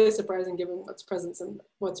not totally surprising given what's present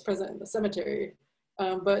in the cemetery.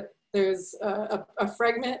 But there's a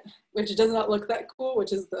fragment which does not look that cool,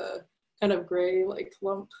 which is the kind of gray like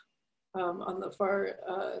lump on the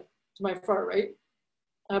to my far right.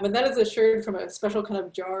 And that is assured from a special kind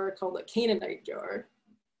of jar called a Canaanite jar,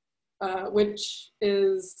 which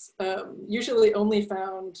is usually only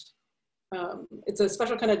found, it's a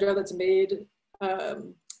special kind of jar that's made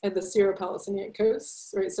at the Syro-Palestinian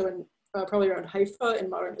coast, right? So in probably around Haifa in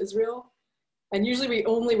modern Israel. And usually we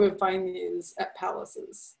only would find these at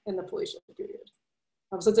palaces in the palatial period.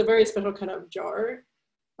 So it's a very special kind of jar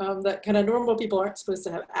that kind of normal people aren't supposed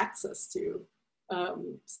to have access to.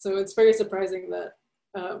 So it's very surprising that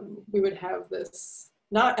we would have this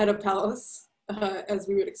not at a palace as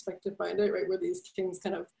we would expect to find it, right? Where these kings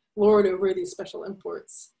kind of lord over these special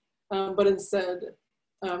imports, but instead,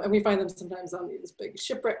 and we find them sometimes on these big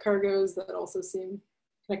shipwreck cargoes that also seem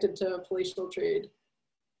connected to palatial trade.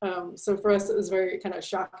 So for us, it was very kind of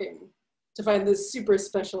shocking to find this super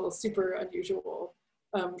special, super unusual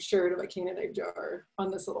sherd of a Canaanite jar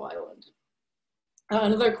on this little island.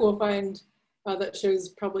 Another cool find that shows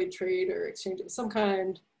probably trade or exchange of some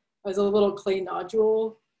kind is a little clay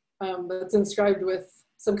nodule that's inscribed with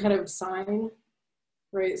some kind of sign,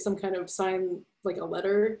 right? Some kind of sign like a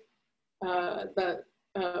letter that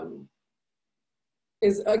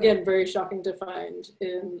is, again, very shocking to find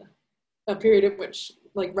in a period in which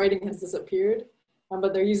like writing has disappeared,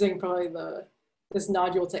 but they're using probably this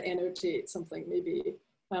nodule to annotate something, maybe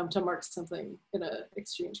to mark something in an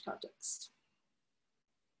exchange context.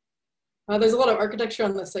 There's a lot of architecture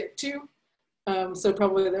on the site too. So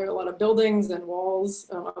probably there are a lot of buildings and walls.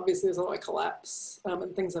 Obviously there's a lot of collapse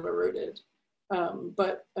and things have eroded.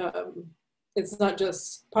 But it's not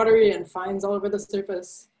just pottery and finds all over the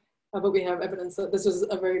surface, but we have evidence that this was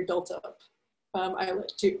a very built up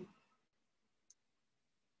islet too.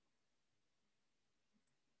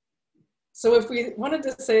 So if we wanted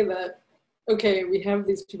to say that, okay, we have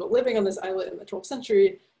these people living on this islet in the 12th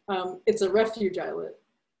century, it's a refuge islet.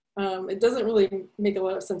 It doesn't really make a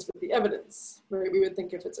lot of sense with the evidence, right? We would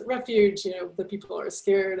think if it's a refuge, you know, the people are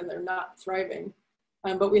scared and they're not thriving.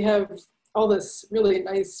 But we have all this really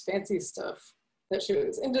nice, fancy stuff that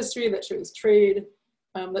shows industry, that shows trade,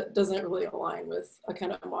 that doesn't really align with a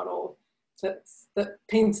kind of model that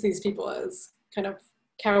paints these people as kind of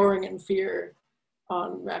cowering in fear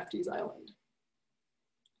on Raftis Island.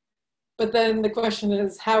 But then the question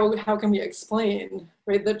is, how can we explain,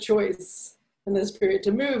 right, the choice in this period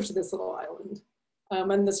to move to this little island,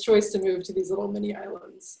 and this choice to move to these little mini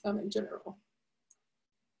islands in general?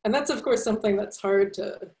 And that's, of course, something that's hard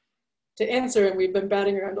to answer, and we've been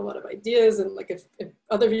batting around a lot of ideas, and like if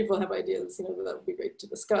other people have ideas, you know, that would be great to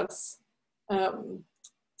discuss.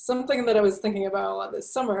 Something that I was thinking about a lot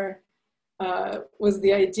this summer was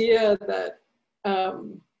the idea that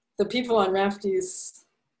the people on Raftis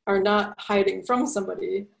are not hiding from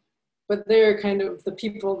somebody, but they're kind of the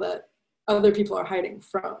people that other people are hiding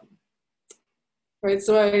from, right?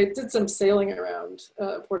 So I did some sailing around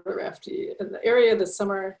Porto Rafti in the area this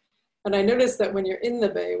summer, and I noticed that when you're in the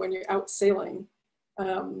bay, when you're out sailing,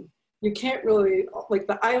 you can't really, like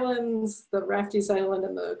the islands, the Raftis Island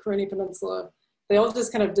and the Caroni Peninsula, they all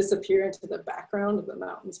just kind of disappear into the background of the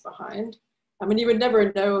mountains behind. I mean, you would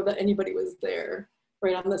never know that anybody was there,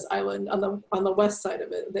 right on this island, on the west side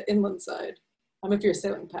of it, the inland side, if you're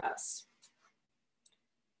sailing past.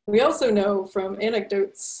 We also know from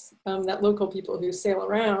anecdotes that local people who sail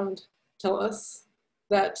around tell us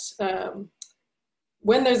that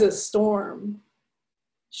when there's a storm,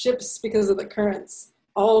 ships, because of the currents,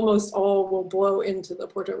 almost all will blow into the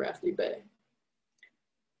Porto Rafti Bay.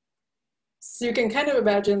 So you can kind of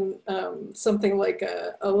imagine something like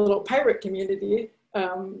a little pirate community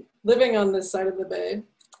living on this side of the bay,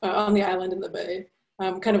 on the island in the bay,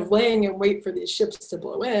 kind of laying in wait for these ships to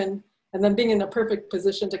blow in, and then being in a perfect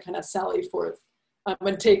position to kind of sally forth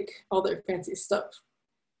and take all their fancy stuff.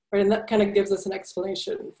 Right? And that kind of gives us an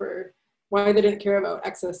explanation for why they didn't care about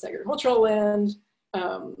access to agricultural land,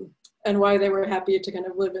 and why they were happy to kind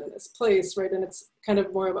of live in this place, right? And it's kind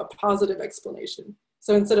of more of a positive explanation.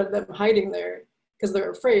 So instead of them hiding there because they're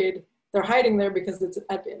afraid, they're hiding there because it's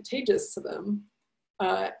advantageous to them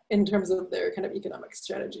in terms of their kind of economic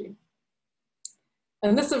strategy.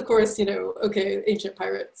 And this, of course, you know, okay, ancient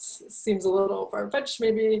pirates seems a little far-fetched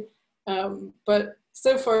maybe, but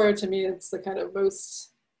so far to me, it's the kind of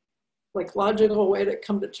most like logical way to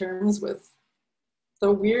come to terms with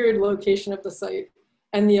the weird location of the site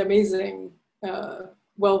and the amazing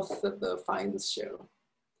wealth that the finds show.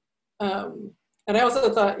 And I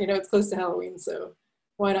also thought, you know, it's close to Halloween, so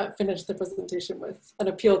why not finish the presentation with an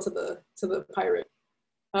appeal to the pirate?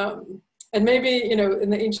 And maybe, you know, in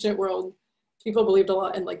the ancient world, people believed a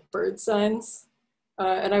lot in like bird signs.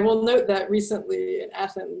 And I will note that recently in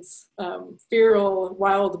Athens, feral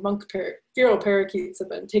parakeets have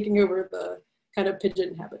been taking over the kind of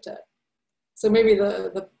pigeon habitat. So maybe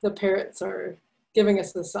the parrots are giving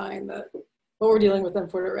us the sign that what we're dealing with in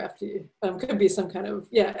Porto Rafti could be some kind of,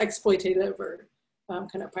 yeah, exploitative or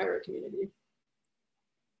kind of pirate community.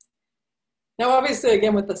 Now, obviously,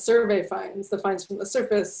 again, with the survey finds, the finds from the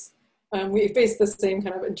surface, we face the same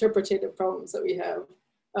kind of interpretative problems that we have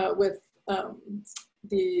with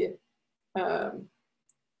the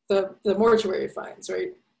mortuary finds,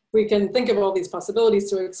 right? We can think of all these possibilities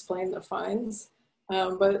to explain the finds,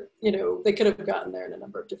 but you know, they could have gotten there in a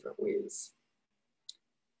number of different ways.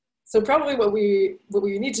 So probably what we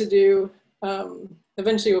need to do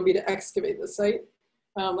eventually will be to excavate the site.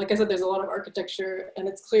 Like I said, there's a lot of architecture, and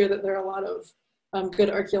it's clear that there are a lot of good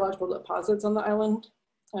archaeological deposits on the island.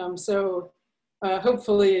 So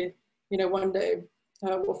hopefully, you know, one day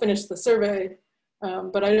we'll finish the survey,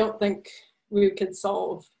 but I don't think we could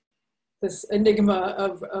solve this enigma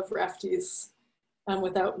of Raftis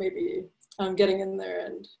without maybe getting in there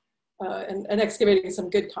and excavating some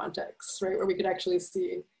good context, right, where we could actually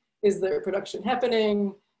see, is there production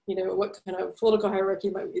happening? You know, what kind of political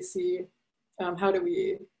hierarchy might we see? How do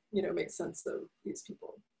we, you know, make sense of these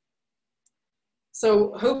people?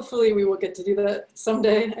 So hopefully we will get to do that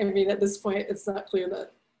someday. I mean, at this point, it's not clear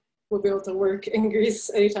that we'll be able to work in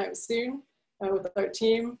Greece anytime soon with our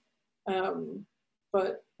team.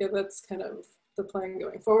 But yeah, that's kind of the plan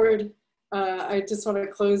going forward. I just want to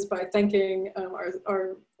close by thanking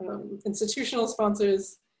our institutional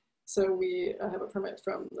sponsors. So we have a permit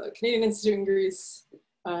from the Canadian Institute in Greece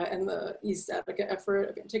and the East Attica effort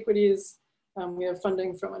of antiquities. We have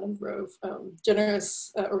funding from a number of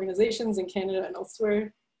generous organizations in Canada and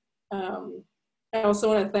elsewhere. I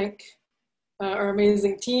also want to thank our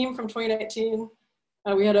amazing team from 2019.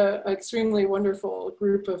 We had an extremely wonderful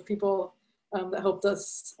group of people that helped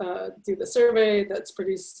us do the survey that's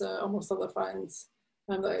produced almost all the finds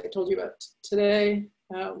that I told you about today.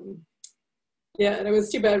 Yeah, and it was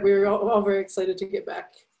too bad. We were all very excited to get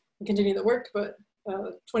back and continue the work, but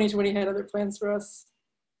 2020 had other plans for us.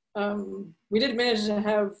 We did manage to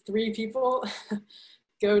have 3 people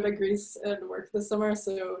go to Greece and work this summer.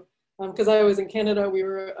 So, because I was in Canada, we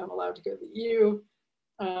were allowed to go to the EU.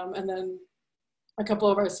 And then a couple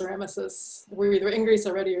of our ceramicists were either in Greece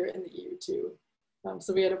already or in the EU too.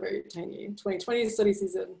 So we had a very tiny 2020 study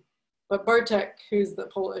season. But Bartek, who's the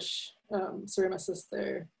Polish ceramicist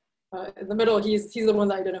there, in the middle, he's the one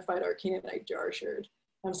that identified our Canaanite jar sherd.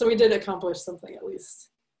 So we did accomplish something at least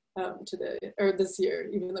today, or this year,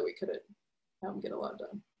 even though we couldn't get a lot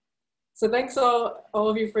done. So thanks all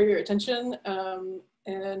of you for your attention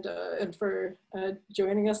and for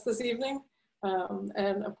joining us this evening.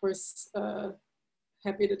 And of course,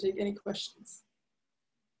 happy to take any questions.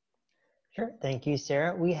 Sure, thank you,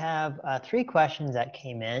 Sarah. We have 3 questions that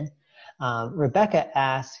came in. Rebecca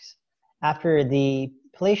asks, after the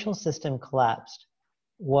palatial system collapsed,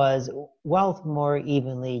 was wealth more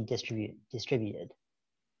evenly distributed?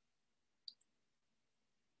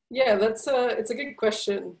 Yeah, it's a good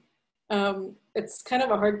question. It's kind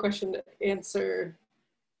of a hard question to answer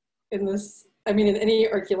in this, I mean, in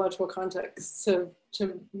any archaeological context,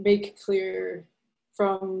 to make clear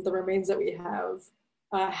from the remains that we have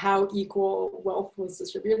how equal wealth was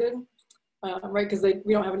distributed, right? Because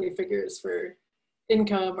we don't have any figures for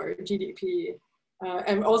income or GDP.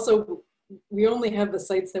 And also, we only have the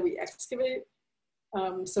sites that we excavate.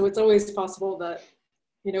 So it's always possible that,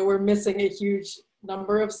 you know, we're missing a huge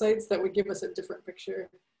number of sites that would give us a different picture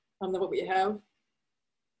than what we have.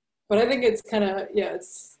 But I think it's kind of, yeah,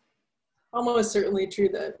 it's almost certainly true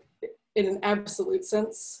that in an absolute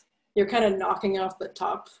sense, you're kind of knocking off the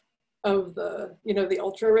top of the, you know, the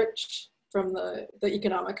ultra rich from the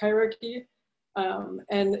economic hierarchy.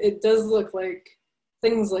 And it does look like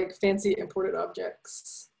things like fancy imported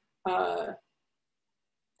objects,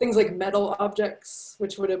 things like metal objects,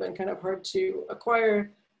 which would have been kind of hard to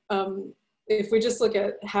acquire. If we just look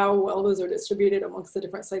at how well those are distributed amongst the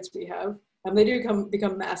different sites we have, they do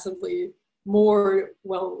become massively more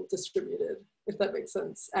well distributed, if that makes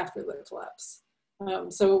sense, after the collapse.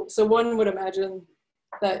 So one would imagine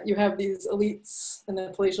that you have these elites in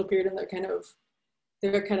the palatial period, and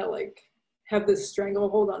they're kind of like have this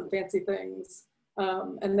stranglehold on fancy things,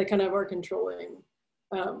 and they kind of are controlling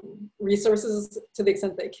resources to the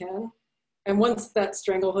extent they can. And once that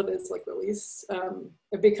stranglehold is like released,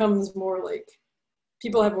 it becomes more like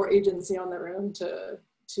people have more agency on their own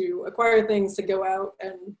to acquire things, to go out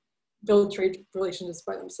and build trade relationships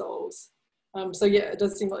by themselves. So yeah, it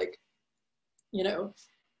does seem like, you know,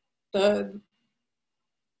 the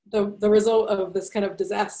result of this kind of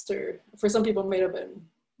disaster for some people may have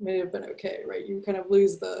been okay, right? You kind of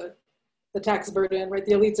lose the tax burden, right?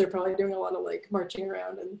 The elites are probably doing a lot of like marching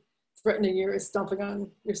around and threatening you or stomping on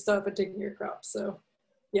your stuff and taking your crops. So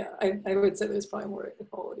yeah, I would say there's probably more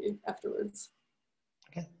equality afterwards.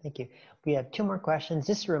 Okay, thank you. We have 2 more questions.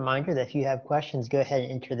 Just a reminder that if you have questions, go ahead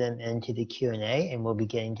and enter them into the Q&A and we'll be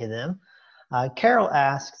getting to them. Carol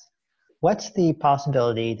asks, what's the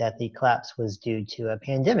possibility that the collapse was due to a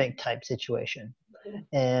pandemic type situation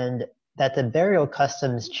and that the burial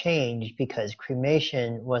customs changed because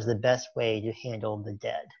cremation was the best way to handle the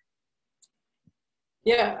dead?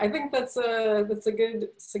 Yeah, I think that's a good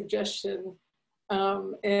suggestion.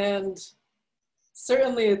 And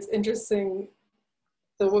certainly it's interesting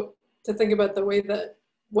to think about the way that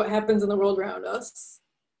what happens in the world around us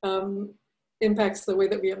impacts the way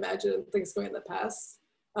that we imagine things going in the past.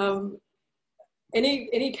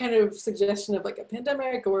 Any kind of suggestion of like a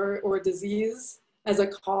pandemic or a disease as a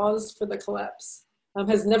cause for the collapse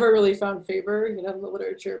has never really found favor, you know, in the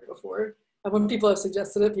literature before. When people have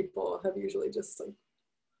suggested it, people have usually just like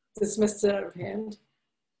dismissed it out of hand.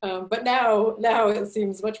 But now it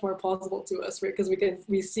seems much more plausible to us, right? Because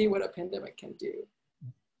we see what a pandemic can do.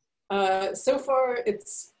 So far,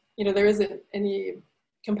 it's, you know, there isn't any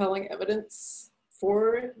compelling evidence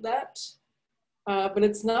for that, but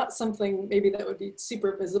it's not something maybe that would be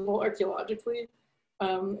super visible archaeologically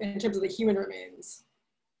in terms of the human remains.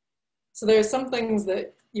 So there are some things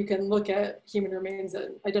that you can look at human remains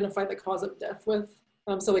and identify the cause of death with.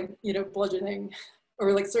 So like, you know, bludgeoning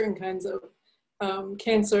or like certain kinds of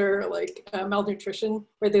cancer, like malnutrition,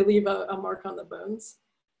 where they leave a mark on the bones.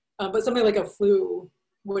 But something like a flu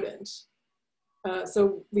wouldn't.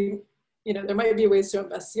 So you know, there might be ways to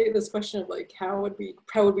investigate this question of like, how would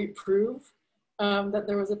we prove that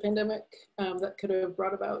there was a pandemic that could have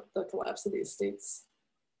brought about the collapse of these states?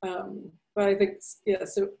 But I think, yeah,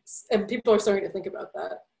 and people are starting to think about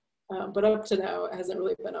that. But up to now, it hasn't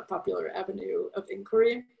really been a popular avenue of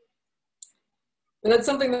inquiry. And that's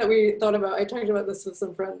something that we thought about. I talked about this with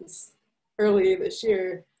some friends early this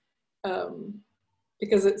year,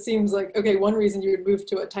 because it seems like, okay, one reason you would move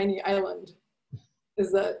to a tiny island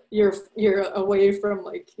is that you're away from,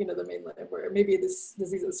 like, you know, the mainland where maybe this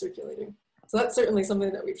disease is circulating. So that's certainly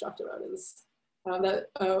something that we've talked about, is that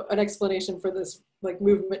an explanation for this like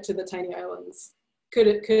movement to the tiny islands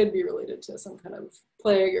could be related to some kind of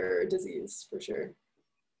plague or disease, for sure.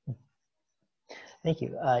 Thank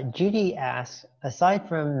you. Judy asks, aside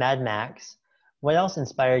from Mad Max, what else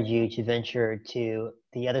inspired you to venture to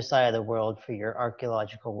the other side of the world for your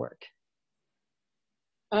archaeological work?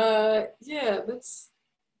 Yeah,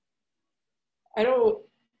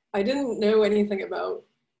 I didn't know anything about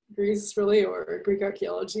Greece really, or Greek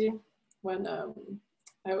archaeology when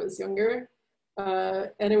I was younger.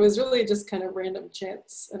 And it was really just kind of random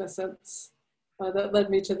chance, in a sense, that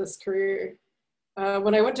led me to this career.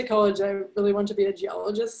 When I went to college, I really wanted to be a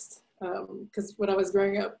geologist, because when I was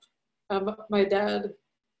growing up, my dad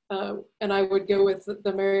and I would go with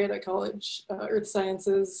the Marietta College Earth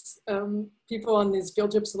Sciences people on these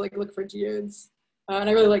field trips to like look for geodes. And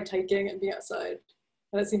I really liked hiking and being outside.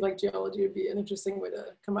 And it seemed like geology would be an interesting way to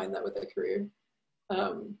combine that with a career.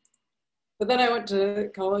 But then I went to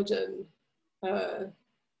college and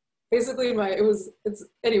basically anyway,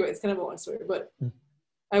 it's kind of a long story, but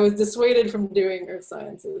I was dissuaded from doing earth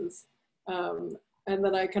sciences. And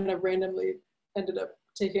then I kind of randomly ended up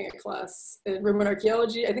taking a class in Roman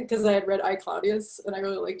archaeology, I think because I had read I, Claudius, and I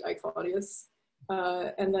really liked I, Claudius.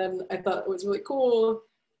 And then I thought it was really cool.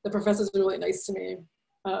 The professors were really nice to me.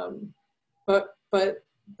 But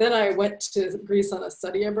then I went to Greece on a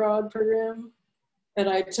study abroad program, and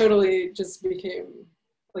I totally just became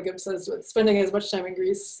like obsessed with spending as much time in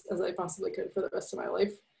Greece as I possibly could for the rest of my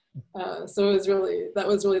life. So that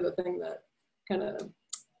was really the thing that kind of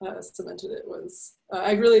cemented it. Was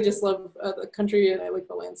I really just love the country, and I like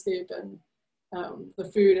the landscape and the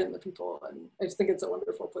food and the people, and I just think it's a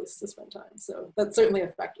wonderful place to spend time. So that's certainly a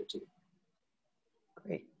factor too.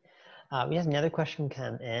 Great. We have another question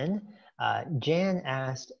come in. Jan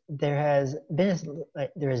asked, there has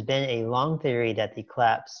been a long theory that the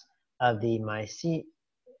collapse of the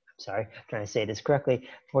I'm trying to say this correctly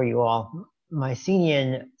for you all.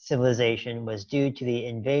 Mycenaean civilization was due to the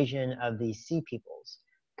invasion of the Sea Peoples.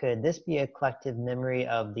 Could this be a collective memory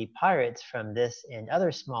of the pirates from this and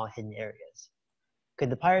other small hidden areas?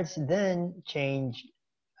 Could the pirates then change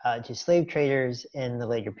to slave traders in the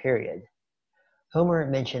later period? Homer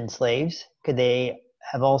mentioned slaves. Could they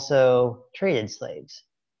have also traded slaves?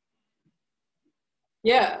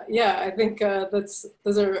 Yeah, I think those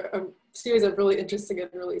are a series of really interesting and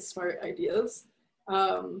really smart ideas.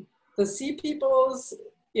 The Sea Peoples,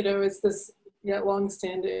 it's this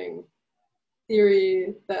long-standing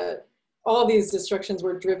theory that all these destructions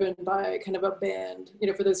were driven by kind of a band,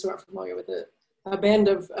 for those who aren't familiar with it, a band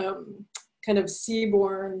of kind of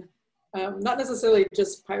seaborne, not necessarily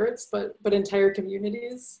just pirates, but entire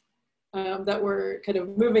communities that were kind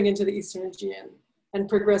of moving into the Eastern Aegean and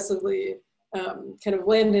progressively kind of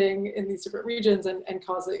landing in these different regions and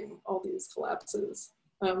causing all these collapses,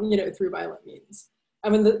 through violent means. I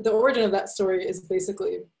mean, the origin of that story is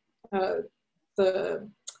basically a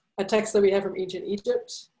text that we have from ancient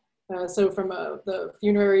Egypt. So from the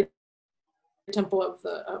funerary temple of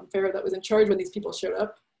the pharaoh that was in charge when these people showed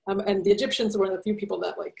up. And the Egyptians were one of the few people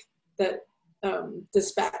that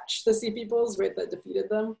dispatched the Sea Peoples, right, that defeated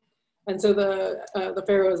them. And so the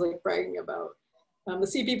pharaoh is like bragging about the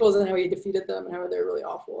Sea Peoples and how he defeated them and how they're really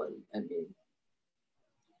awful and mean.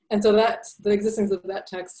 And so the existence of that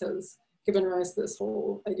text has given rise to this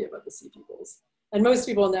whole idea about the Sea Peoples. And most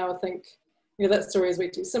people now think, that story is way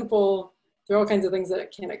too simple. There are all kinds of things that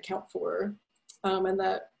it can't account for. And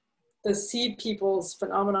that the Sea Peoples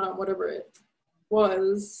phenomenon, whatever it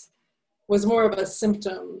was more of a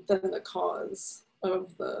symptom than the cause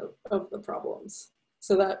of the problems.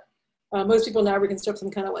 So that most people now reconstruct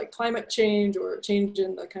some kind of like climate change or change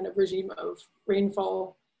in the kind of regime of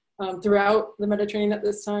rainfall throughout the Mediterranean at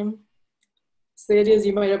this time. So the idea is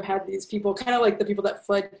you might have had these people, kind of like the people that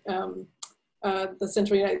fled the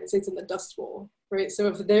central United States in the Dust Bowl, right? So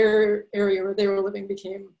if their area where they were living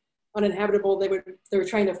became uninhabitable, they were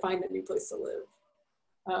trying to find a new place to live.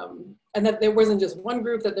 And that there wasn't just one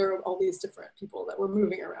group, that there were all these different people that were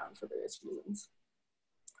moving around for various reasons.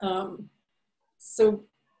 So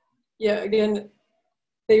yeah, again,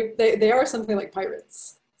 they are something like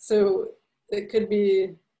pirates. So it could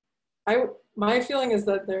be, my feeling is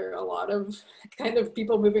that there are a lot of kind of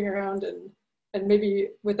people moving around and maybe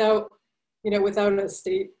without a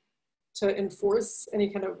state to enforce any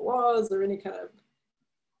kind of laws or any kind of,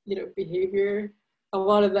 behavior. A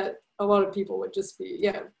lot of people would just be,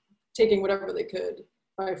 taking whatever they could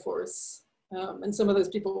by force. And some of those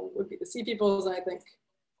people would be the Sea Peoples. And I think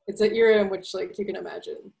it's an era in which, like, you can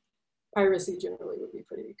imagine piracy generally would be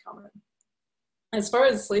pretty common. As far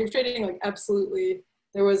as slave trading, like, absolutely,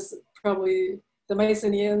 there was probably, the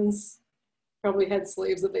Mycenaeans probably had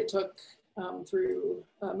slaves that they took through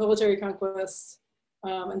military conquest,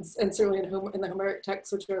 and certainly in the Homeric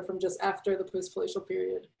texts, which are from just after the post-glacial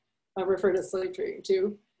period, refer to slave trading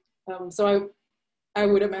too. So I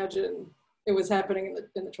would imagine it was happening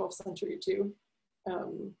in the 12th century too.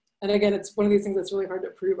 And again, it's one of these things that's really hard to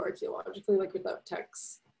prove archaeologically, like without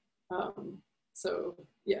texts. So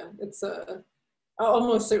yeah, it's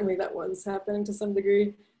almost certainly that was happening to some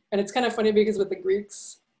degree. And it's kind of funny because with the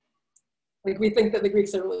Greeks, like, we think that the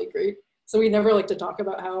Greeks are really great. So we never like to talk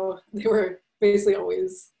about how they were basically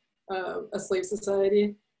always a slave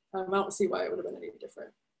society. I don't see why it would have been any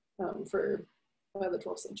different for the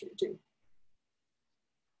 12th century too.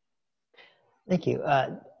 Thank you.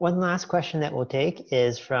 One last question that we'll take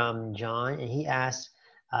is from John, and he asks,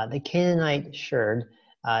 the Canaanite sherd,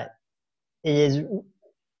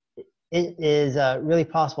 it is really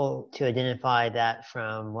possible to identify that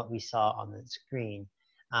from what we saw on the screen.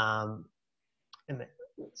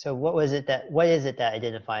 So what is it that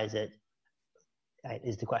identifies it,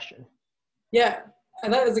 is the question. Yeah,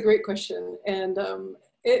 and that is a great question. And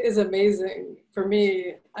it is amazing for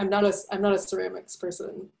me. I'm not a ceramics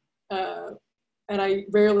person. And I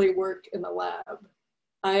rarely work in the lab.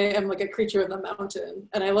 I am like a creature of the mountain,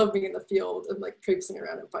 and I love being in the field and like traipsing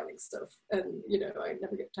around and finding stuff. And you know, I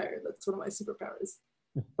never get tired. That's one of my superpowers.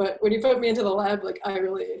 But when you put me into the lab, like I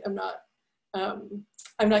really am not.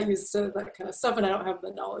 I'm not used to that kind of stuff, and I don't have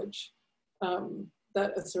the knowledge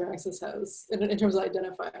that a ceramicist has in terms of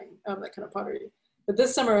identifying that kind of pottery. But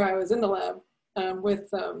this summer, I was in the lab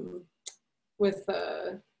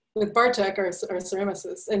with Bartek, our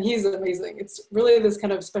ceramicist, and he's amazing. It's really this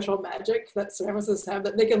kind of special magic that ceramicists have,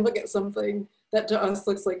 that they can look at something that to us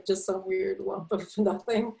looks like just some weird lump of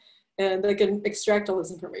nothing, and they can extract all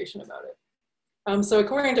this information about it. So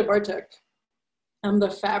according to Bartek, the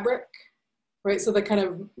fabric, right, so the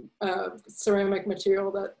kind of ceramic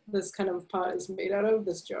material that this kind of pot is made out of,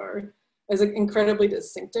 this jar, is incredibly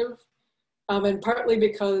distinctive, and partly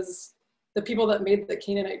because the people that made the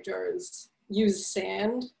Canaanite jars used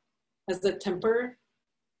sand as a temper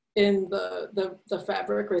in the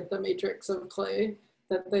fabric, right, the matrix of clay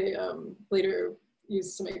that they later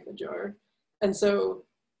used to make the jar. And so,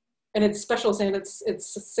 and it's special sand,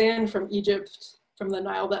 it's sand from Egypt, from the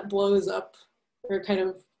Nile, that blows up, or kind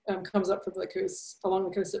of comes up from the coast, along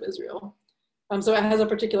the coast of Israel. So it has a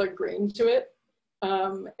particular grain to it.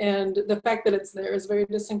 And the fact that it's there is very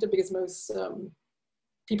distinctive, because most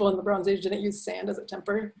people in the Bronze Age didn't use sand as a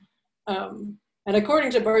temper. And according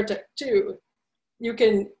to Bartek too, you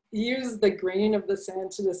can use the grain of the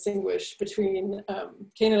sand to distinguish between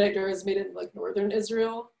Canaanite jars made in like northern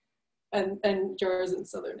Israel and jars in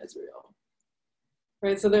southern Israel.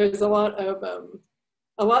 Right, so there's a lot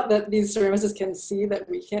that these ceramicists can see that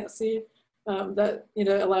we can't see, that, you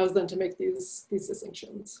know, allows them to make these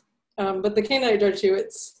distinctions. But the Canaanite jar too,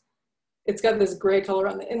 it's got this gray color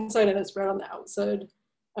on the inside and it's red on the outside.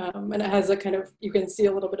 And it has a kind of, you can see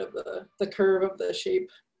a little bit of the curve of the shape.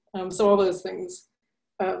 So all those things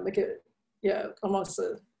make it, yeah, almost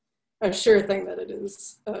a sure thing that it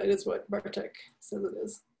is what Bartek says it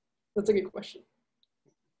is. That's a good question.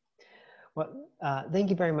 Well, thank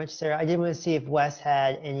you very much, Sarah. I did want to see if Wes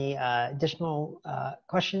had any additional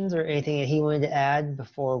questions or anything that he wanted to add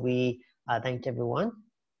before we thanked everyone.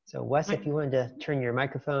 So Wes, if you wanted to turn your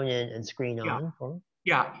microphone and screen on for me.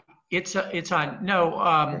 Yeah, it's on. No,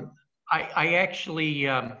 I actually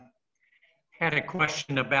had a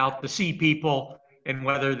question about the sea people and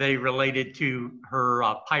whether they related to her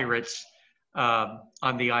pirates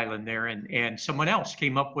on the island there, and someone else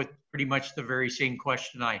came up with pretty much the very same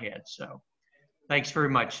question I had. So thanks very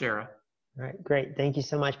much, Sarah. All right, great. Thank you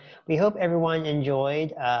so much. We hope everyone enjoyed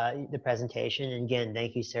the presentation. And again,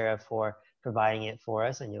 thank you, Sarah, for providing it for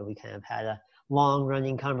us. I know we kind of had a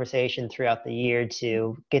long-running conversation throughout the year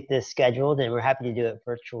to get this scheduled, and we're happy to do it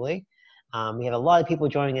virtually. We have a lot of people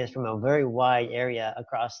joining us from a very wide area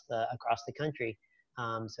across the country,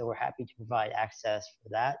 so we're happy to provide access for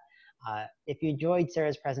that. If you enjoyed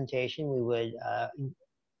Sarah's presentation, we would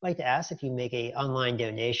like to ask if you make an online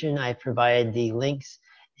donation. I've provided the links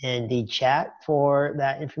in the chat for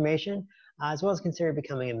that information, as well as consider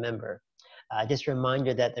becoming a member. Just a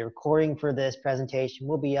reminder that the recording for this presentation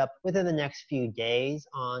will be up within the next few days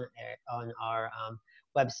on our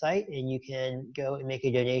website, and you can go and make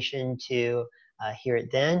a donation to hear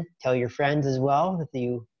it then. Tell your friends as well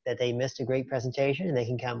that they missed a great presentation, and they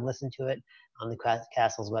can come listen to it on the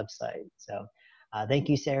Castle's website. So thank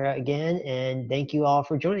you, Sarah, again, and thank you all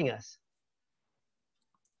for joining us.